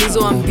victim.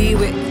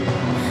 Ulizoambiwe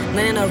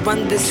nani ana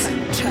run this?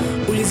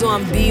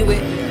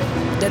 Ulizoambiwe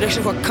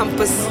direction kwa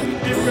campus.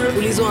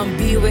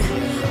 Ulizoambiwe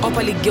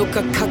opa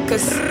ligeuka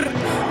kakas.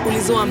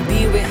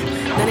 Ulizoambiwe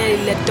nani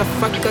alileta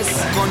fracas?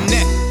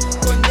 Connect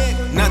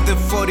not the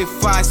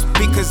 45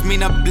 speakers,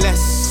 mina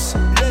bless.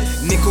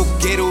 Niko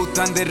ghetto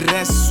than the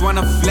rest,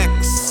 wanna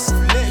flex.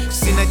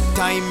 Sina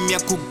time ya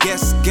ku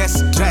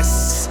guess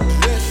dress.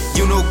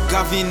 You know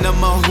Gavin na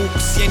my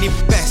hoops, yeah ni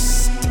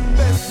best.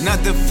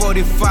 Not the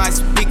 45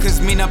 speakers,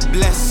 mina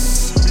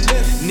bless.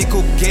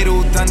 Niko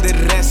ghetto than the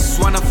rest,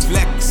 wanna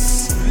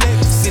flex.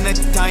 Sina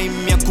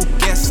time ya ku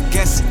guess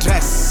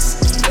dress.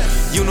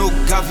 You know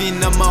Gavin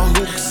na my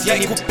hooks, yeah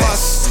ni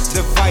best. The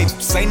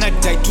vibes, I not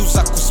die to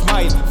Zaku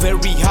smile.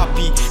 Very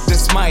happy, the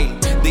smile.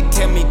 They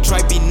tell me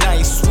try be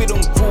nice. We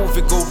don't groove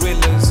with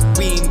gorillas.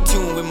 We in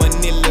tune with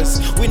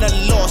Manilas. We not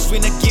lost, we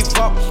not give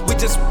up. We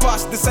just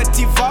pass the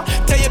sativa.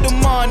 Tired of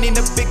man in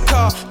a big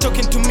car,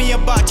 talking to me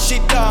about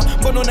shit.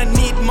 But I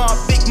need my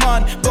big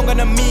man. Bonga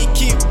na me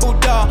keep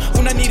Buddha.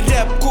 Una ni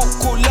rap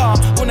kukula.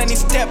 Una ni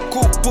step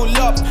pull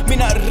up. Me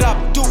not rap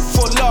do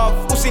for love.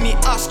 Usini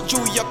ask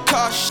you your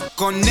cash.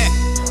 Connect.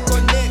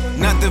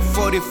 Not the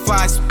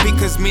 45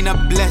 speakers, me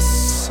not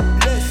bless.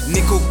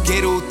 Niko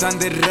ghetto than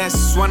the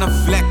rest, wanna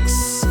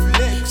flex.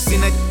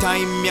 Sina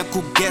time ya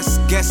ku guess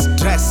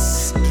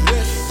dress.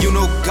 You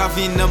know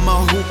Gavin na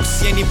my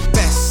hoops, yeah ni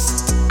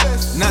best.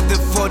 Not the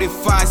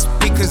 45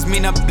 speakers, me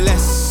not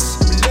bless.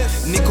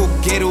 Niko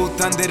ghetto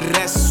than the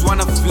rest,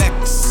 wanna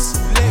flex.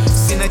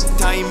 Sina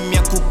time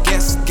ya ku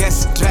guess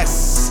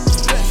dress.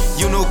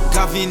 You know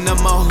Gavin na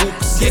my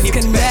hoops, yeah ni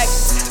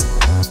best.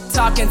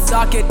 Talking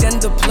then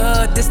the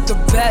blood, this the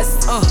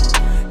best.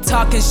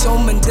 Talking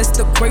showman, this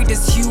the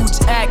greatest,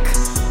 huge act.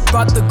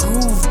 Brought the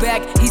groove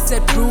back, he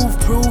said prove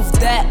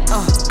that.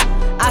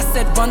 I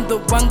said run the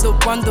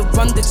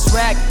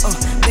track.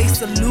 They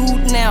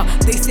salute now,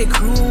 they say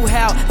crew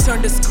how.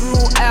 Turn the screw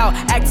out,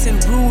 acting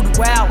rude,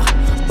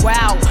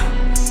 wow.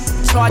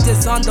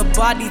 Charges on the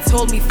body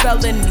told me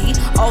felony.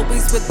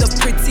 Always with the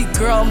pretty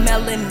girl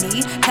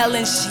Melanie.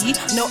 Helen she,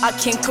 no I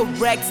can't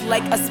correct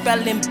like a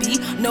spelling bee.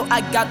 No I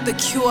got the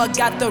cure,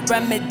 got the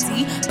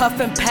remedy.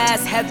 Puffin'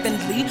 past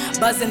heavenly,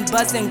 buzzing,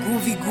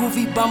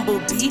 groovy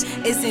bumblebee.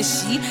 Isn't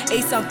she?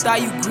 Ace I'm thigh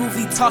you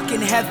groovy,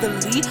 talking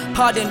heavily.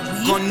 Pardon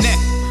we.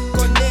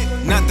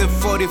 Connect. Not the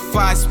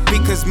 45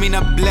 speakers, me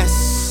not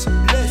bless.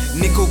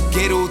 Niko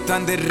ghetto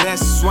than the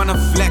rest, wanna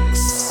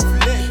flex.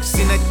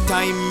 Sina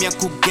time ya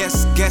ku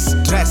guess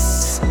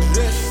dress.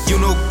 You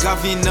know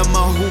Gavin na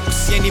my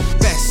hoops, yeah ni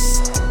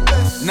best.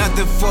 Not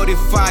the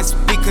 45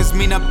 speakers,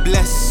 me not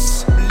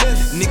bless.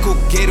 Niko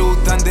ghetto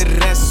than the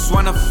rest,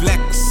 wanna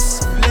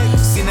flex.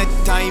 Sina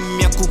time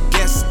ya ku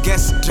guess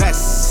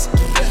dress.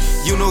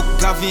 You know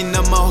Gavin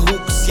na my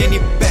hoops, yeah ni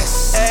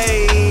best.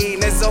 Hey,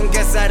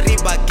 nezongeza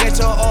riba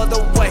ghetto all the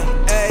way.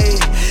 Hey,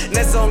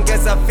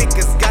 nezongeza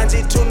figures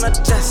ganji tuna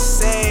just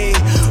say.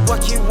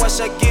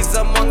 Wakiwasha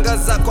giza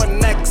mwangaza kwa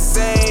next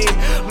say.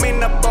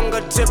 Mina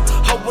bonga tip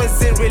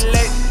hawezi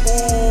relate.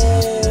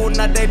 Ooh,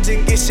 na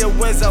datingishe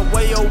weza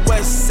weyo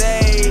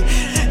say.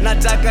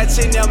 Nataka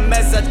chini ya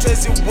meza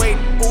twezi wait.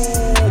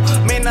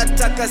 Ooh, mina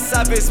taka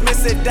service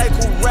misi dai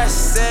ku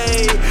rest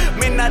say.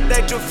 Mina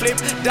dai to flip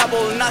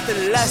double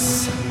nothing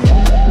less.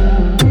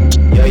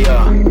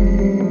 Yeah.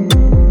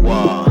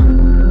 Wow.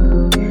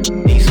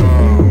 These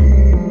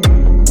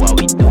what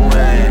we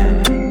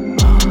doing?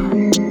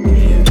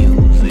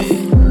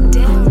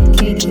 Damn,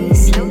 Kiki,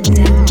 slow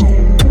down.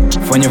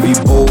 Fanya vi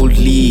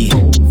boldly,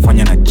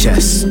 fanya na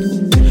chest.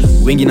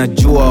 Wengi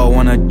najua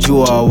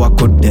wanajua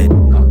wako dead.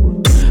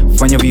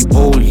 Fanya vi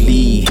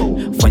boldly,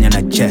 fanya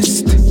na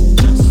chest.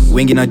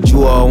 Wengi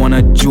najua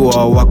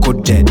wanajua wako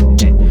dead.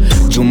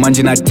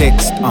 Jumanji na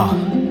text,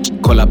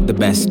 call up the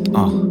best,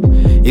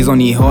 Hizo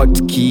ni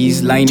hot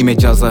keys, line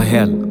imejaza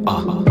hell,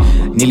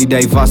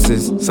 nilidai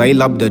verses sahi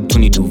labda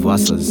 22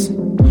 verses.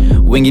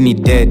 Wengi ni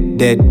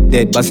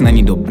dead basi na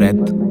nido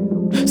breath.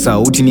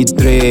 Sauti ni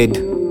thread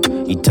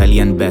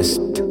Italian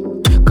best.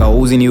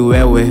 Kauzi ni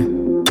wewe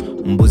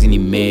mbuzi ni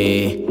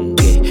menge.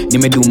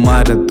 Nimedu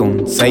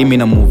marathon sahi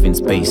mina move in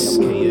space.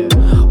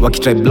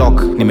 Wakitry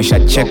block nimesha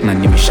check na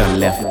nimesha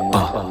left.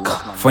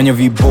 Fanya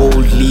vi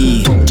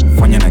boldly,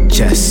 fanya na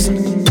chest.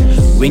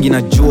 Wengi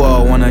najua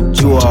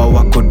wanajua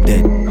wako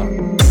dead.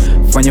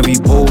 Fanya vi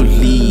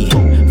boldly,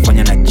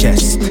 fanya na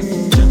chest.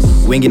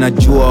 Wengi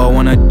najua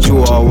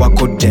wanajua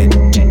wako dead.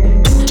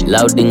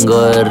 Loud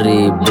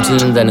ngori,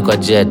 butini ndani kwa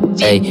jet.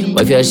 Ay,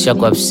 wife ya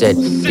shaku upset.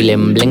 Ile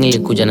mbleng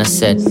ilikuja na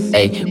set.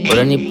 Ay,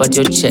 bora nipati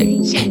yo check.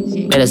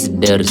 Better sit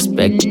there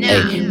respect.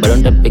 Ay, bora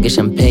nitapiga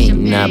champagne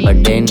na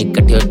baadaye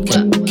nikati yo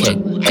cake.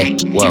 Ay,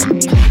 wow.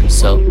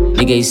 So,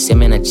 nigga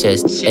iseme na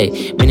chest. Ay,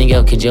 mi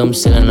nigga ukijia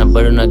umsela na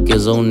bado na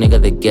geuza nigga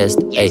the guest.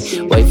 Ay,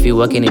 wife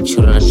wake ni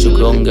chura na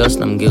chukua ongeos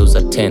na mgeuza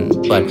 10.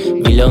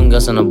 But, vile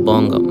ongeosa na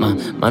bonga.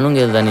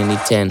 Manunge dhani ni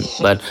 10.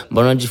 But,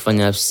 mbona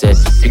jifanya upset.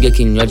 Piga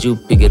kinywaji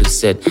upige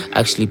reset.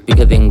 Actually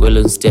piga the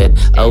ngwelo instead.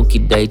 Au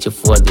kidai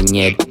chafua the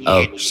nyed.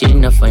 Oh, shit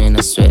inafanya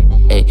na sweat.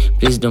 Ay,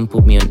 please don't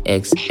put me on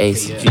X. Ay,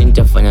 sijui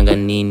nitafanyanga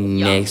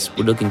nini next.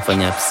 Budo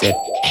kinifanya upset.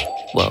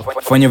 Wow.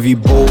 Fanya vi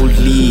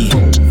boldly,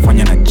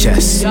 fanya na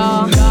chest.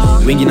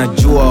 Wengi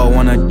najua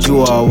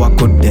wanajua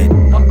wako dead.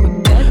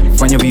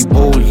 Fanya vi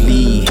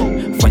boldly,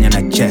 fanya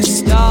na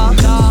chest.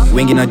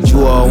 Wengi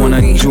najua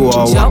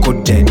wanajua wako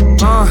dead.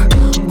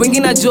 Wengi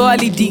najua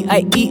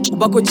LDIE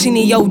wako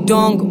chini ya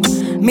udongo.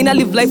 Mina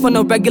live life on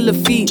a regular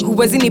fee.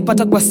 Huwezi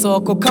nipata kwa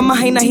soko kama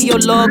haina hiyo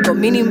logo.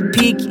 Mini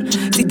mpiki,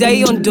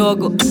 sidai on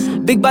dogo.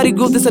 Big body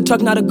groove, this a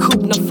truck, not a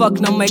coupe. No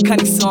fuck, no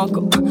maikani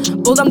sonko.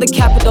 Bold, I'm the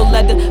capital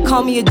letter.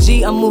 Call me a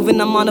G, I'm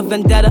moving, I'm on a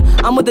vendetta.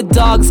 I'm with the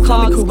dogs,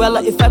 call me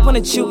Cruella. If I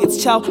wanna chew,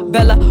 it's Chow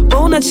Bella.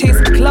 Wanna chase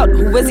the clout,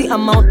 who is the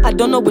amount? I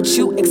don't know what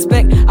you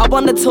expect. I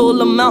want the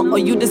total amount, or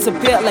you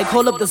disappear. Like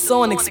hold up the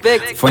soul and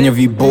expect. Fanya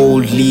vi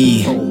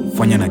boldly,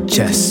 fanya na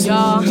chest.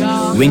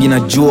 Wengi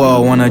najua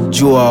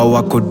wanajua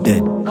wako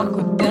dead.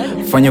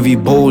 Fanya vi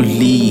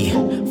boldly,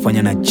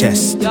 fanya na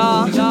chest.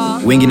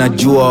 Wengi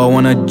najua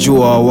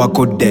wanajua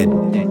wako dead.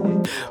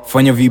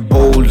 Fanya vi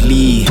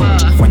boldly,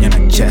 fanya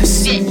na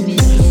chest.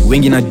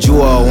 Wengi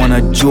najua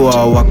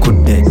wanajua wako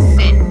dead.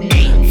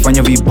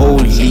 Fanya vi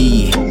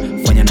boldly,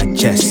 fanya na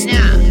chest.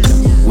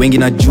 Wengi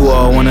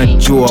najua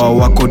wanajua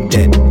wako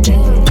dead.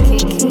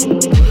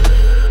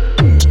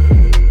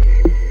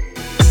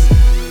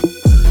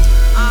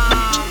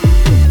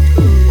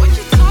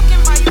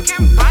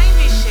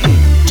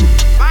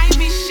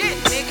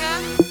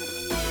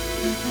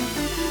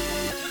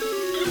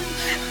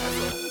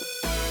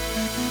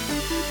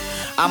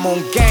 I'm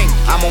on gang,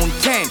 I'm on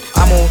 10,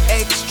 I'm on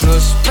extra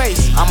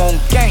space. I'm on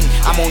gang,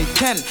 I'm on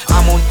 10,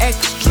 I'm on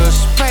extra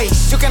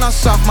space. You cannot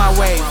solve my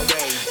way,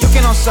 you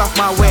cannot solve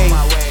my way,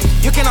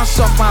 you cannot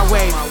solve my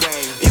way,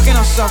 you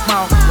cannot solve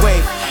my way.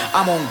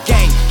 I'm on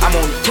gang, I'm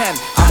on 10,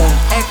 I'm on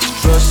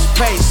extra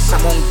space.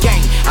 I'm on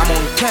gang, I'm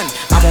on 10,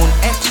 I'm on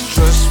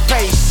extra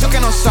space. You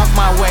cannot solve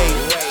my way,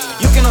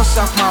 you cannot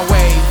solve my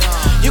way,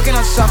 you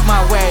cannot solve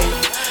my way.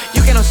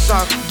 You cannot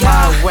suck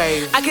my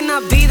way. I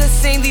cannot be the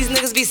same, these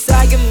niggas be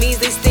Siamese,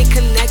 they stay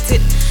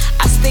connected.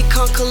 I stay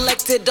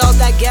collected, all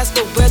that gas,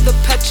 but where the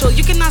petrol?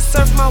 You cannot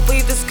surf my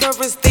wave, this current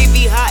stay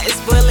be hot, it's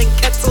boiling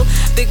kettle.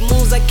 Big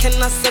moves I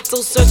cannot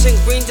settle, searching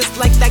green just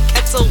like that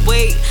kettle.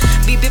 Wait,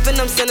 be bipping,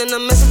 I'm sending a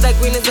message that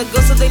green is a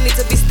ghost, so they need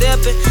to be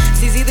stepping.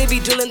 CZ, they be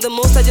drilling the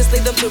most, I just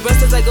lay them to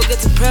rest as I go get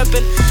to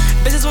prepping.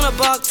 Bitches wanna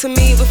bark to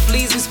me with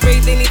fleas, we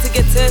spray, they need to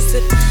get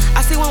tested.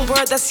 I say one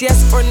word, that's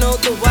yes or no,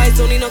 the wise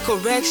don't need no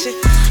correction.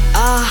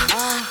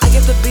 I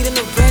give the beat an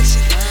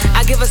erection.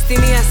 I give a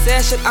steamy ass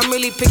session. I'm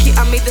really picky,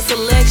 I made the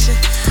selection.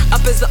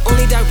 Up is the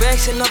only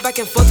direction, not back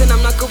and forth, and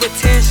I'm not good with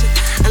tension.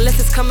 Unless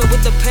it's coming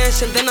with the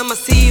pension, then I'ma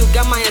see you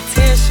got my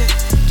attention.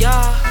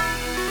 Yeah.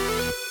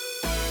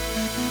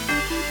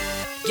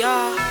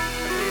 Yeah.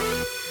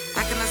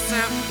 I can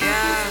accept,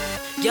 yeah.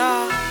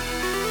 Yeah.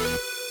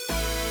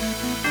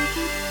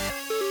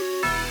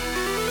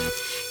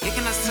 You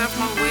can accept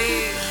my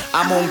way.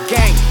 I'm on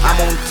gang, I'm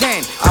on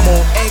 10, I'm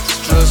on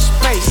extra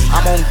space.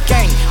 I'm on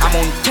gang, I'm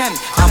on 10,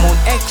 I'm on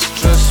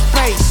extra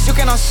space. You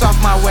cannot solve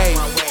my way,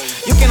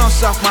 you cannot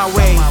solve my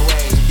way,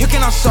 you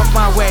cannot solve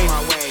my way,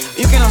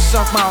 you cannot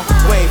solve my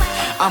way.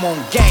 I'm on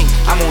gang,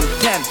 I'm on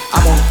 10,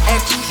 I'm on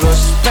extra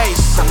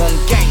space. I'm on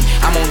gang,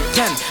 I'm on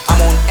 10,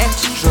 I'm on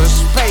extra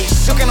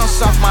space. You cannot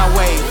solve my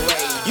way,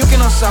 you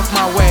cannot solve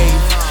my way,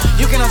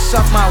 you cannot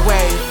solve my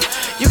way,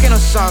 you cannot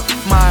solve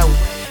my way.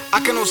 I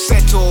cannot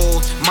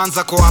settle,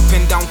 manza go up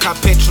and down ka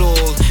petrol.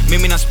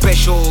 Mimi na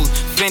special,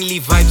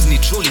 friendly vibes ni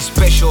truly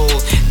special.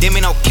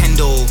 Demi na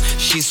Kendall,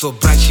 she's so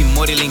bright she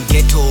modeling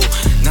ghetto.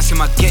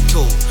 Nasema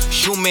ghetto,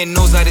 Shume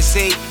knows how to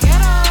say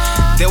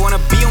They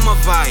wanna be on my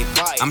vibe.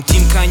 I'm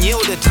Team Kanye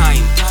all the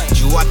time.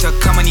 Juata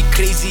kama ni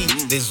crazy.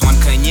 There's one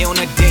Kanye on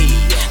a daily.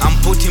 I'm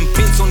putting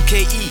prints on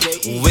KE.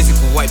 Uwezi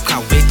kuwipe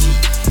kaweti.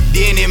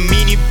 DNA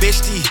mini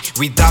bestie.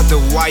 Without the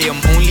Y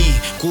I'm only.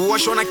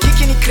 Kuwashwa na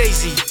kiki ni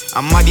crazy.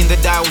 I'm adding the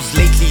dials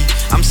lately.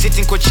 I'm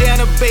sitting kwa chair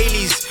na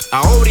Baileys.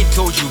 I already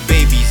told you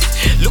babies.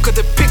 Look at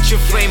the picture,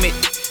 frame it.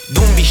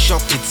 Don't be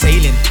shocked it's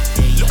alien.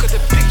 Look at the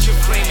picture,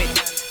 frame it.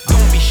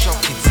 Don't be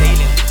shocked it's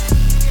alien.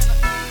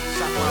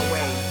 Suck my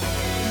way.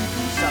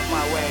 Suck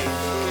my way.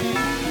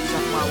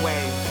 Suck my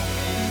way.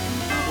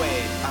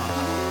 Way.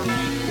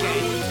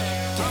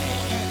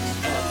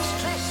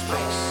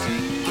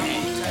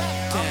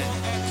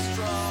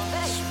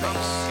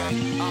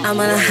 I'm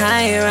on a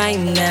high right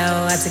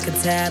now. I took a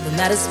tab, I'm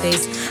out of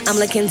space. I'm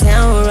looking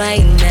down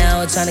right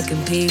now, trying to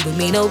compete with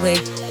me. No way,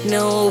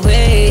 no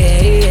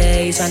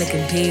way. Trying to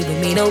compete with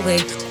me. No way,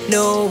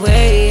 no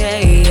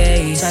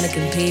way. Trying to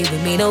compete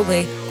with me. No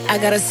way. I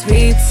got a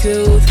sweet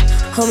tooth,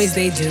 homies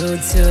they do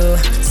too.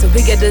 So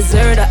we get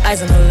dessert, our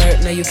eyes on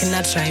alert. No, you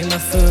cannot try my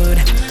food.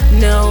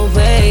 No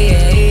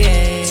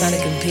way. Trying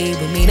to compete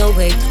with me. No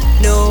way,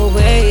 no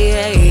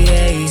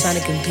way. Trying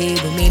to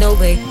compete with me. No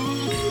way.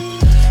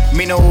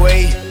 Me no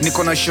way,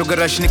 niko na sugar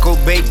rush, niko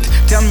baked.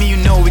 Tell me you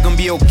know we gon'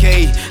 be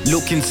okay.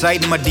 Look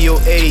inside my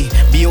DOA.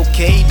 Be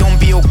okay, don't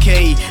be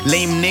okay.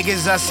 Lame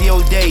niggas I see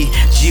all day.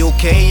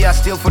 GOK, I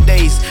steal for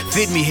days.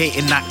 Feed me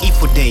hating, I eat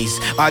for days.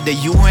 Are they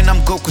you and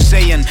I'm Goku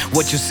saying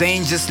what you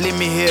saying, just leave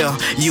me here.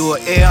 You are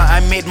air, I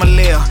made my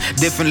lair.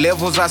 Different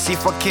levels I see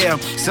for care.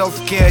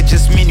 Self-care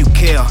just mean you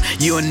care.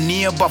 You are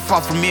near but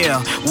far from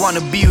here. Wanna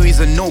be you is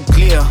a no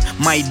clear.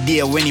 My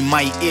dear, when in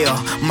my ear.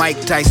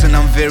 Mike Tyson,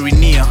 I'm very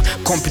near.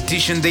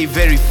 Competition, they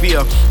very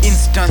fear.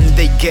 Instant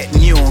they get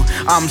new.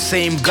 I'm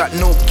same, got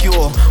no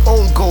cure.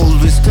 Old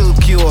gold is still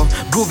pure.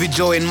 Groovy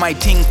joy in my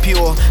thing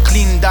pure.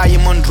 Clean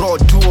diamond raw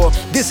tour.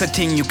 This a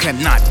thing you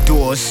cannot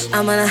do us.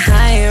 I'm on a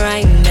high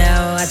right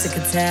now. I took a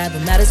tab,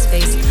 I'm out of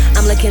space.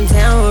 I'm looking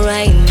down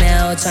right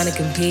now, trying to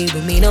compete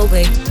with me. No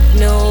way,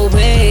 no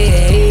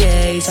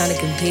way. Trying to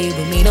compete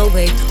with me. No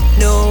way,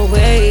 no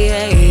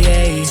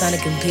way. Trying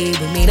to compete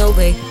with me. No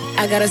way.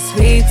 I got a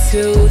sweet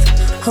tooth,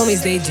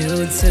 homies they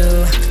do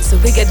too. So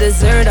we get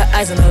dessert, our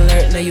eyes on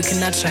alert. No, you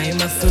cannot try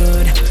my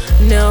food.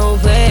 No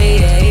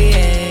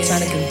way.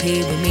 Trying to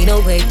compete with me. No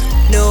way,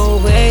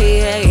 no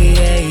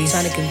way.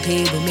 Trying to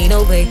compete with me.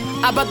 No way.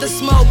 I brought the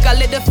smoke, I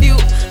lit a few.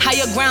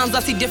 Higher grounds,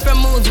 I see different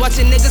moods.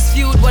 Watching niggas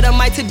feud, what am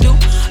I to do?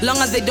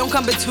 Long as they don't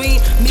come between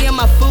me and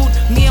my food,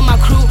 me and my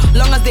crew.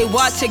 Long as they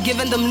watch it,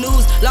 giving them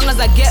news. Long as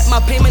I get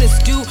my payment is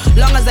due.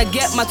 Long as I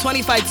get my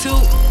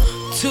 25-2.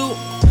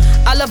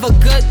 I love a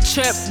good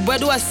trip. Where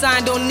do I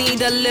sign? Don't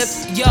need a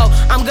lift. Yo,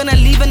 I'm gonna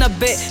leave in a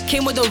bit.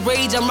 Came with a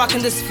rage, I'm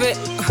rocking this fit.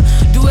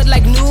 Do it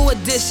like new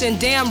edition.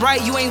 Damn right,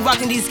 you ain't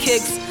rocking these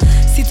kicks.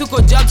 Si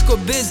tuko job, tuko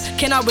biz.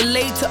 Can I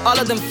relate to all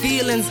of them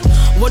feelings?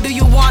 What do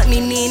you want ni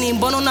nini?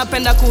 Mbono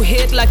napenda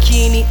kuhit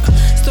lakini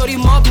story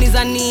mob ni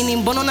za nini?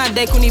 Mbono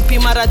nadai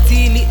kunipima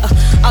ratili.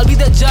 I'll be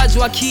the judge,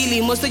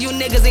 wakili. Most of you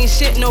niggas ain't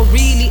shit, no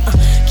really.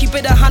 Keep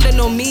it 100,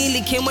 no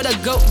mealy. Came with a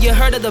goat, you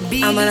heard of the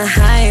beat. I'm on a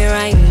high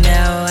right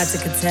now. I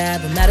took a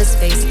tab, I'm out of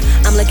space.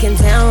 I'm looking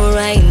down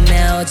right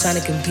now, trying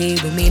to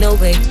compete with me. No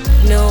way,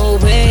 no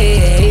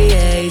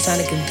way. Trying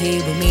to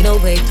compete with me. No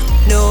way,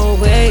 no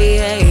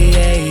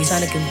way.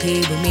 Trying to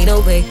compete with me. No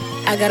way.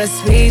 I got a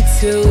sweet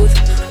tooth,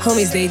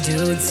 homies they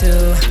do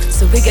too.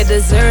 So we get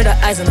dessert, our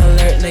eyes on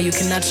alert. No, you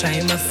cannot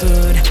try my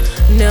food.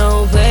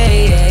 No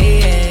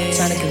way.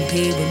 Trying to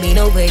compete with me.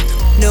 No way,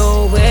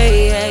 no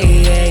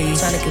way.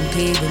 Trying to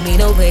compete with me.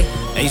 No way.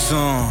 Hey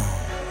son,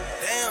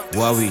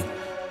 what we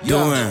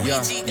doing?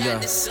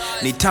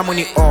 Ni tamu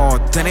ni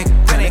authentic,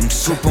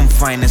 msupa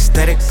mfine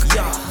aesthetic.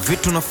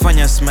 Vitu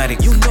nafanya asthmatic,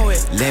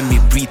 let me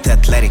breathe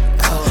athletic.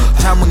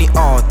 Tamu ni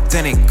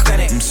authentic,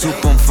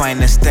 msupa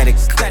mfine aesthetic.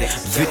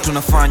 Vitu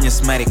nafanya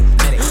asthmatic,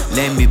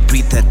 let me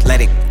breathe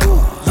athletic.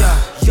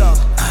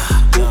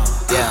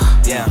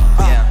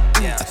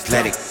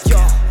 Athletic.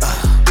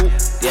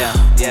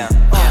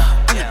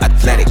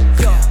 Athletic.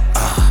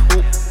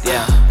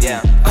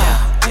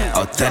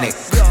 Authentic.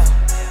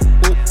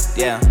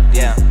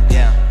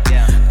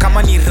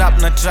 Kama ni rap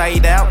na try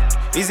it out.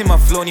 Easy my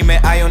flow ni me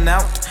iron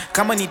out.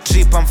 Kama ni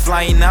trip I'm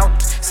flying out.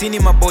 Sini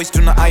my boys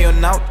tuna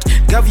iron out.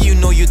 Gavi you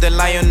know you the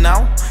lion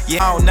now.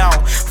 Yeah now.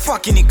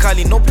 Fucking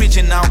ikali no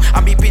preaching now.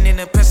 I'm beeping in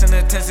a person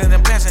attention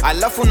and passion.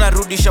 Alafu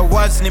narudisha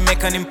words ni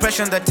make an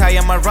impression that I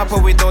am a rapper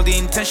with all the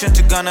intention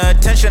to garner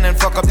attention and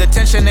fuck up the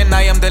tension. And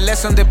I am the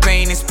lesson, the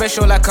pain is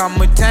special. Like I'm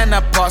with 10,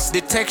 I pass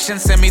detection.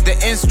 Send me the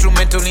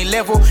instrumental ni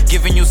level,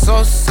 giving you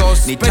so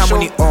special. Ni tamu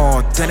ni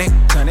authentic,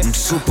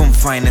 msupa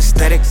mfine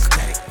aesthetic.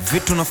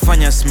 Vitu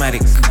nafanya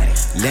asthmatic,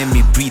 let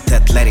me breathe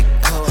athletic.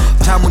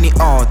 Tamu ni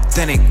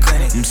authentic,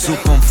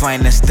 msupa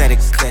mfine aesthetic.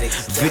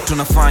 Vitu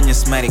nafanya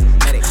asthmatic,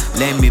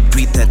 let me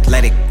breathe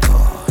athletic.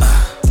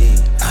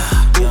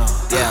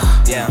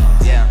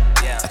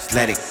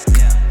 Athletic.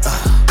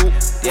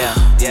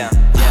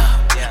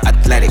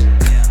 Athletic.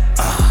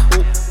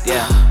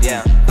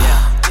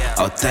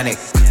 Authentic.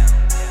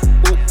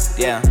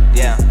 yeah,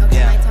 yeah,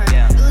 yeah,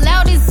 yeah.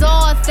 Loud is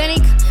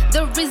authentic,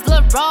 the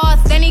Rizzler raw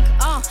authentic.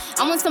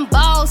 I want some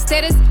ball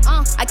status.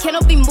 I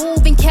cannot be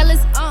moving careless.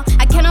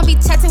 I cannot be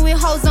chatting with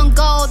hoes on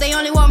gold. They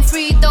only want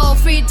free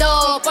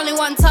dope. Only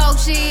one talk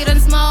shit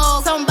and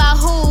smoke. Talking about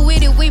who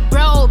with it, we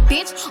bro,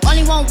 bitch.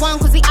 Only want one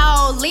cause we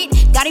all lit.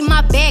 Got in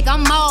my bag,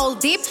 I'm all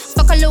deep.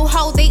 Fuck a little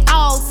hoe, they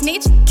all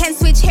snitch. Can't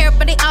switch hair,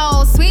 but they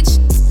all switch.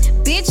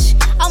 Bitch,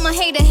 I'm a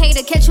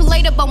hater, catch you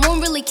later, but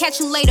won't really catch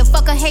you later.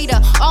 Fuck a hater,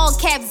 all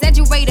caps,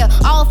 exaggerator,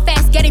 all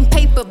fast, getting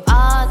paper.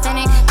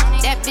 Authentic,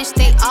 that bitch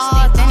stay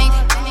authentic.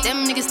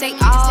 Them niggas stay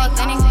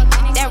authentic.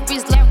 That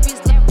wrist,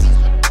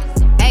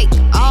 hey,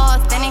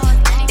 authentic.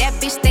 That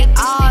bitch stay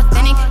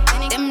authentic.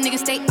 Them niggas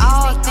stay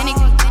authentic.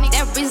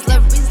 That wrist,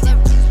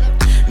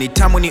 ni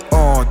tamu ni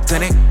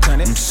authentic,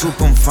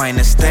 msupa mfine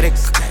aesthetic,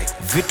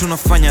 vitu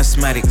nafanya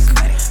asthmatic,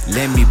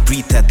 let me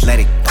breathe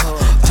athletic.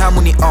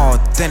 Tamu ni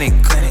authentic,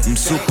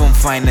 msupa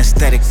mfine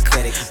aesthetic,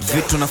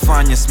 vitu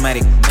nafanya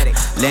asthmatic,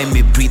 let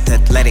me breathe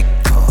athletic.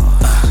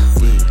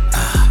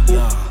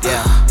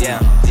 Yeah,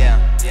 yeah,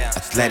 yeah,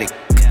 athletic.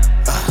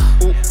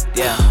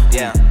 Yeah,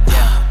 yeah,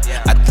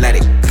 yeah,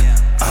 athletic.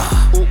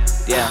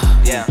 Yeah,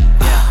 yeah,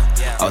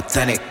 yeah,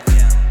 authentic.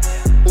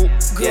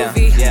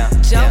 Groovy, yeah,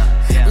 Joe,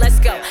 yeah. Let's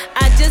go.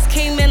 I just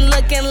came in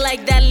looking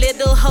like that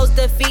little host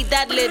to feed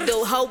that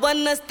little hoe.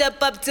 Wanna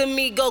step up to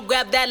me, go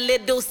grab that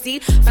little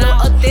seat. Flow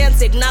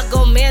authentic, not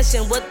go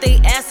mention what they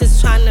ass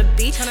is trying to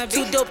be.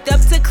 Too doped up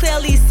to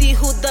clearly see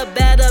who the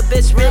better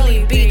bitch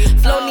really be.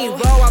 Flow need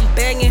raw, I'm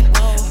banging.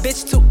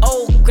 Bitch too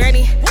old,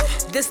 granny.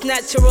 This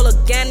natural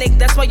organic,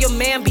 that's why your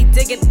man be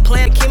digging.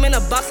 Plant came in a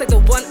box like the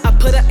one I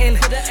put her in.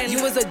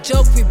 You was a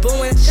joke, we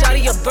booing.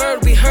 Shotty a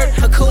bird, we heard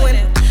her cooing.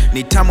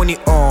 Ni tamu ni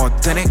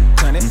authentic,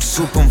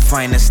 msupa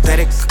mfine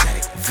aesthetic,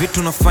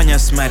 vitu nafanya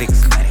asthmatic,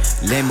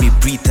 let me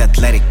breathe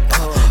athletic.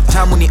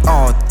 Tamu ni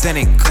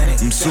authentic,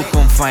 msupa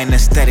mfine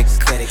aesthetic,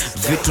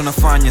 vitu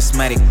nafanya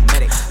asthmatic,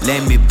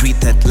 let me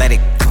breathe athletic.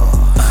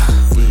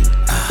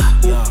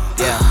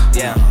 Yeah,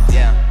 yeah,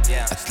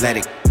 yeah,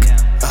 athletic.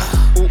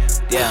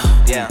 Yeah,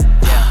 yeah,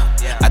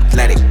 yeah,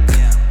 athletic.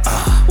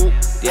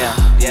 Yeah,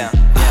 yeah,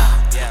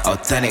 yeah,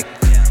 authentic.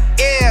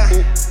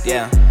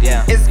 Yeah,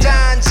 yeah. It's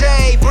John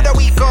J, brother,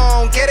 we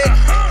gon' get it.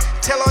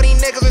 Tell all these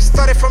niggas we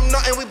started from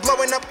nothing, we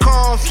blowing up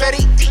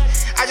confetti.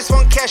 I just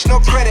want cash, no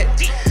credit.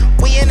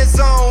 We in the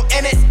zone,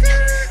 in it.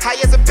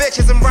 High as a bitch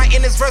as I'm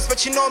writing this verse,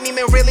 but you know me,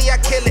 man, really I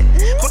kill it.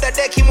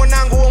 Kudadeki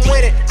mwanangu, I'm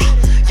with it.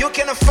 You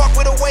cannot fuck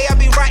with the way I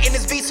be writing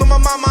this beat, so my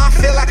mama, I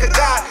feel like a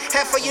god.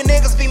 Half of you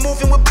niggas be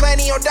moving with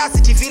plenty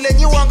audacity, feeling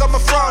you anga my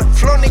fraud.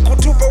 Flow ni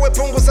kutupa, we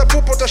punguza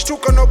pupo,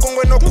 tashtuka no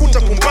gongwe no kuta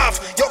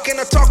pumbafu. You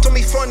cannot talk to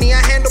me funny,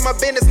 I handle my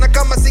business na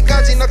kama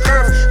sigaji na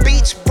curve.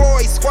 Beach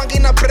boys, kwangi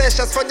na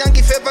pressures,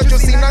 fanyangi favor juu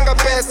sinanga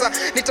pesa.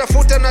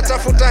 Nitafuta na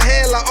tafuta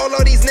hela, all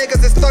of these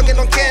niggas is thugging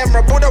on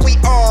camera. Buddha, we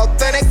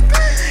authentic.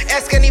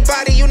 Ask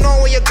anybody, you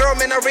know your girl,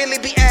 man, I really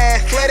be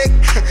athletic.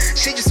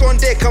 She just want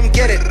dick, come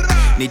get it.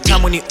 Ni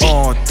tamu ni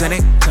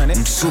authentic,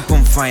 msupa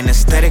mfine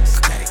aesthetic,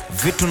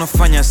 vitu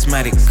nafanya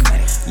asthmatic,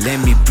 let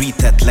me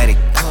breathe athletic.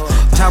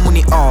 Tamu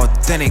ni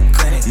authentic,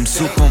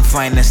 msupa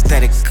mfine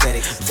aesthetic,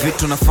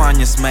 vitu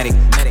nafanya asthmatic,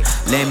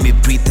 let me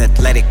breathe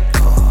athletic.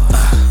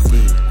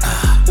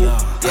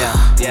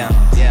 Yeah, yeah,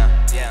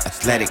 yeah,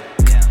 athletic.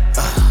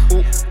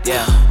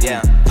 Yeah,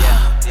 yeah,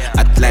 yeah,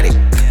 athletic.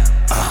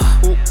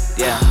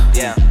 Yeah,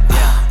 yeah,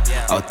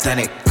 yeah,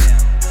 authentic.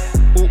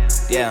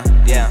 Yeah,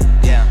 yeah,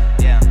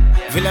 yeah.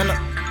 Villain,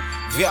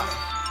 via.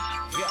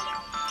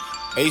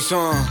 Hey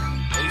son.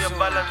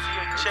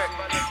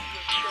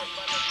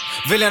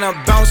 Villain a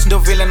bounce, ndo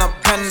villain a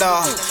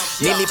penda.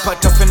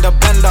 Nilipata fenda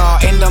bender,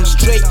 and I'm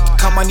straight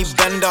kama ni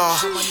bender.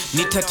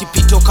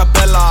 Nitatipito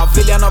kabela.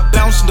 Villain a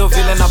bounce, ndo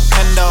villain a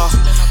penda.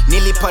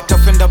 Nilipata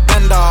fenda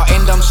bender,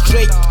 and I'm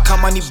straight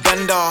kama ni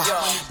bender.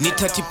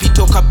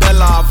 Nitatipito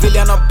kabela.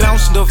 Villain a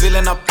bounce, ndo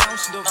villain a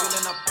bounce, ndo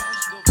villain a bounce.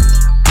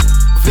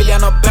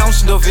 Villain a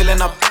bounce, ndo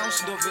villain a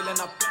bounce, ndo villain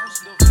a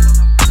bounce.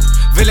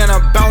 Villain a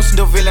bounce,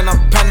 ndo villain a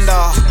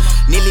panda.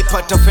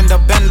 Nilipata fenda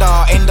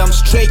bender, and I'm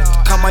straight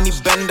kama ni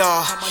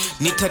bender.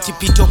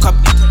 Nitatipito kab.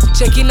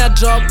 Checking a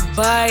drop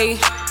by.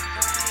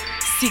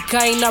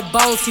 Sika ina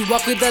bounce,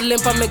 walk with a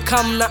limp,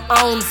 amekam na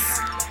ounce.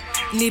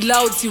 Ni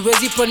loud,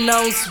 siwezi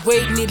pronounce.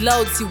 Wait, ni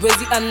loud,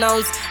 siwezi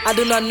announce. I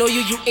do not know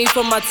you, you ain't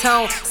from my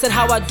town. Said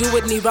how I do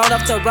it, ni round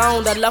after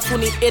round. I laugh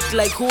when he it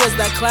like who was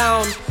that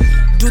clown?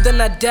 Do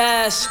then I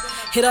dash.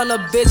 Hit on a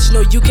bitch,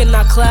 no you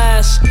cannot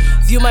clash.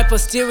 View my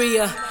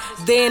posterior,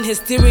 they in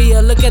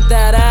hysteria. Look at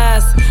that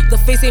ass, the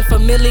face ain't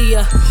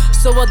familiar.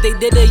 So what they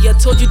did to ya,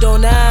 told you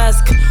don't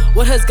ask.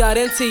 What has got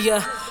into ya?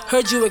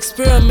 Heard you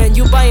experiment,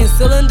 you buying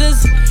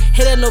cylinders?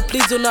 Hit her, no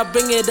please do not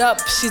bring it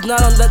up. She's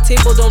not on the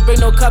table, don't bring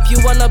no cup.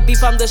 You wanna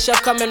beef, I'm the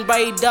chef, come and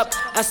right up.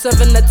 I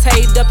serve in the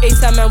tied up,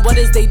 ASAP man, what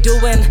is they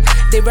doing?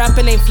 They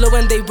rapping ain't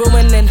fluent, they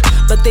ruining.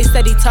 But they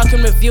steady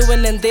talking,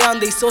 reviewing, and they on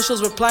they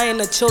socials replying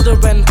to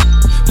children.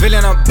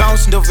 Vile na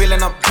bounce ndo vile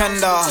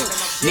napenda.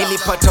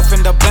 Nilipata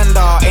fenda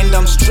blender, and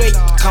I'm straight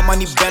kama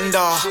ni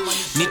bender.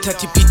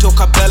 Nitatipito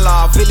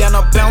kabela. Vile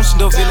na bounce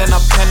ndo vile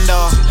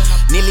napenda.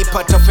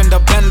 Nilipata fenda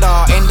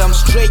blender, and I'm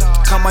straight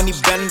kama ni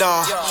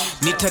bender.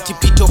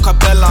 Nitatipito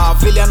kabela.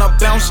 Vile na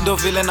bounce ndo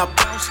vile na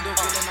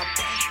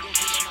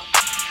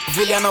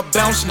Vile na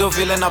bounce ndo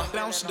vile na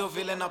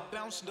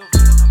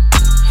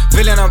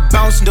Vile na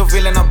bounce ndo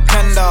vile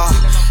napenda.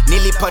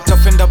 Nilipata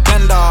fenda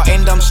blender,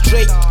 and I'm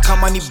straight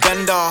kama ni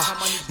bender.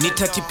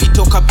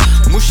 Nitatipito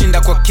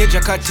mushinda kwa keja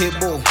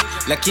katebo,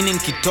 lakini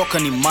nikitoka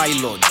ni my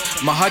lord.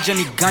 Mahaja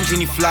ni ganji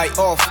ni fly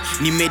off,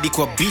 ni medi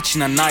kwa beach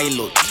na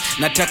nylon.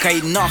 Nataka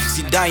enough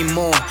si die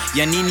more,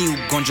 ya nini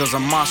ugonjwa za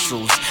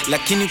muscles.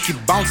 Lakini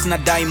ukibounce na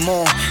die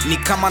more, ni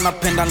kama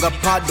napendanga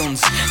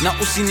pardons. Na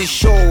usini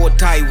show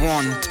what I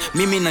want,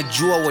 mimi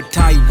najua what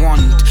I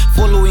want.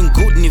 Following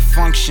good ni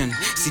function,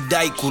 si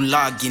die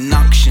kulag in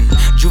action.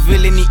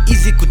 Juvele ni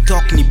easy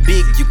kutalk ni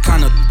big, you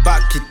cannot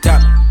back it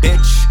up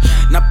bitch.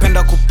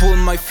 Napenda kupull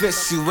my face,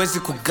 siwezi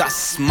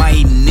kugas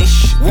my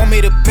niche. Want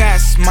me to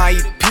pass my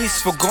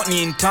piece, forgotten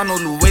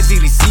internal uwezi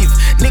receive.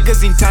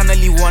 Niggas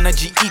internally wanna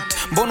G-eat,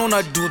 mbono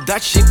na do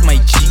that shit my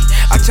G.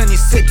 Acha ni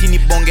seti ni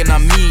bonge na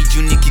mi,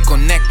 juu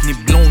nikiconnect ni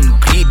blown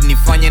grid.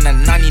 Nifanye na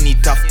nani ni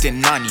tafte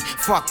nani,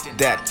 fuck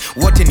that,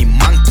 wote ni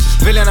monkey.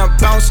 Vile na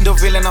bounce ndo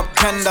vile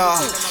napenda.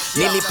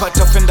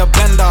 Nilipata fenda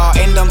blender,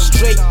 and I'm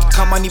straight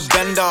kama ni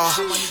bender.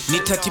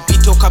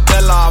 Nitatipito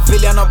kabela.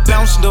 Vile na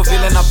bounce ndo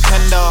vile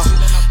napenda.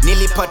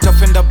 Nilipata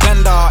fenda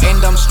blender,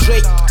 and I'm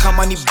straight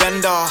kama ni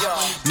bender.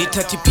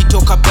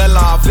 Nitatipito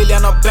kabela. Vile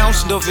na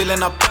bounce ndo vile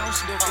na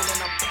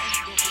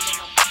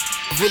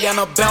Vile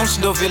na bounce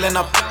ndo vile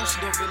na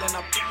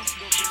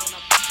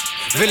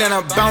Vile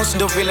na bounce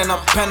ndo vile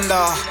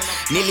napenda.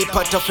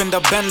 Nilipata fenda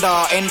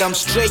bender, and I'm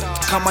straight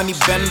kama ni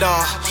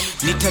bender.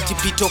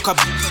 Nitatipito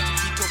kabela.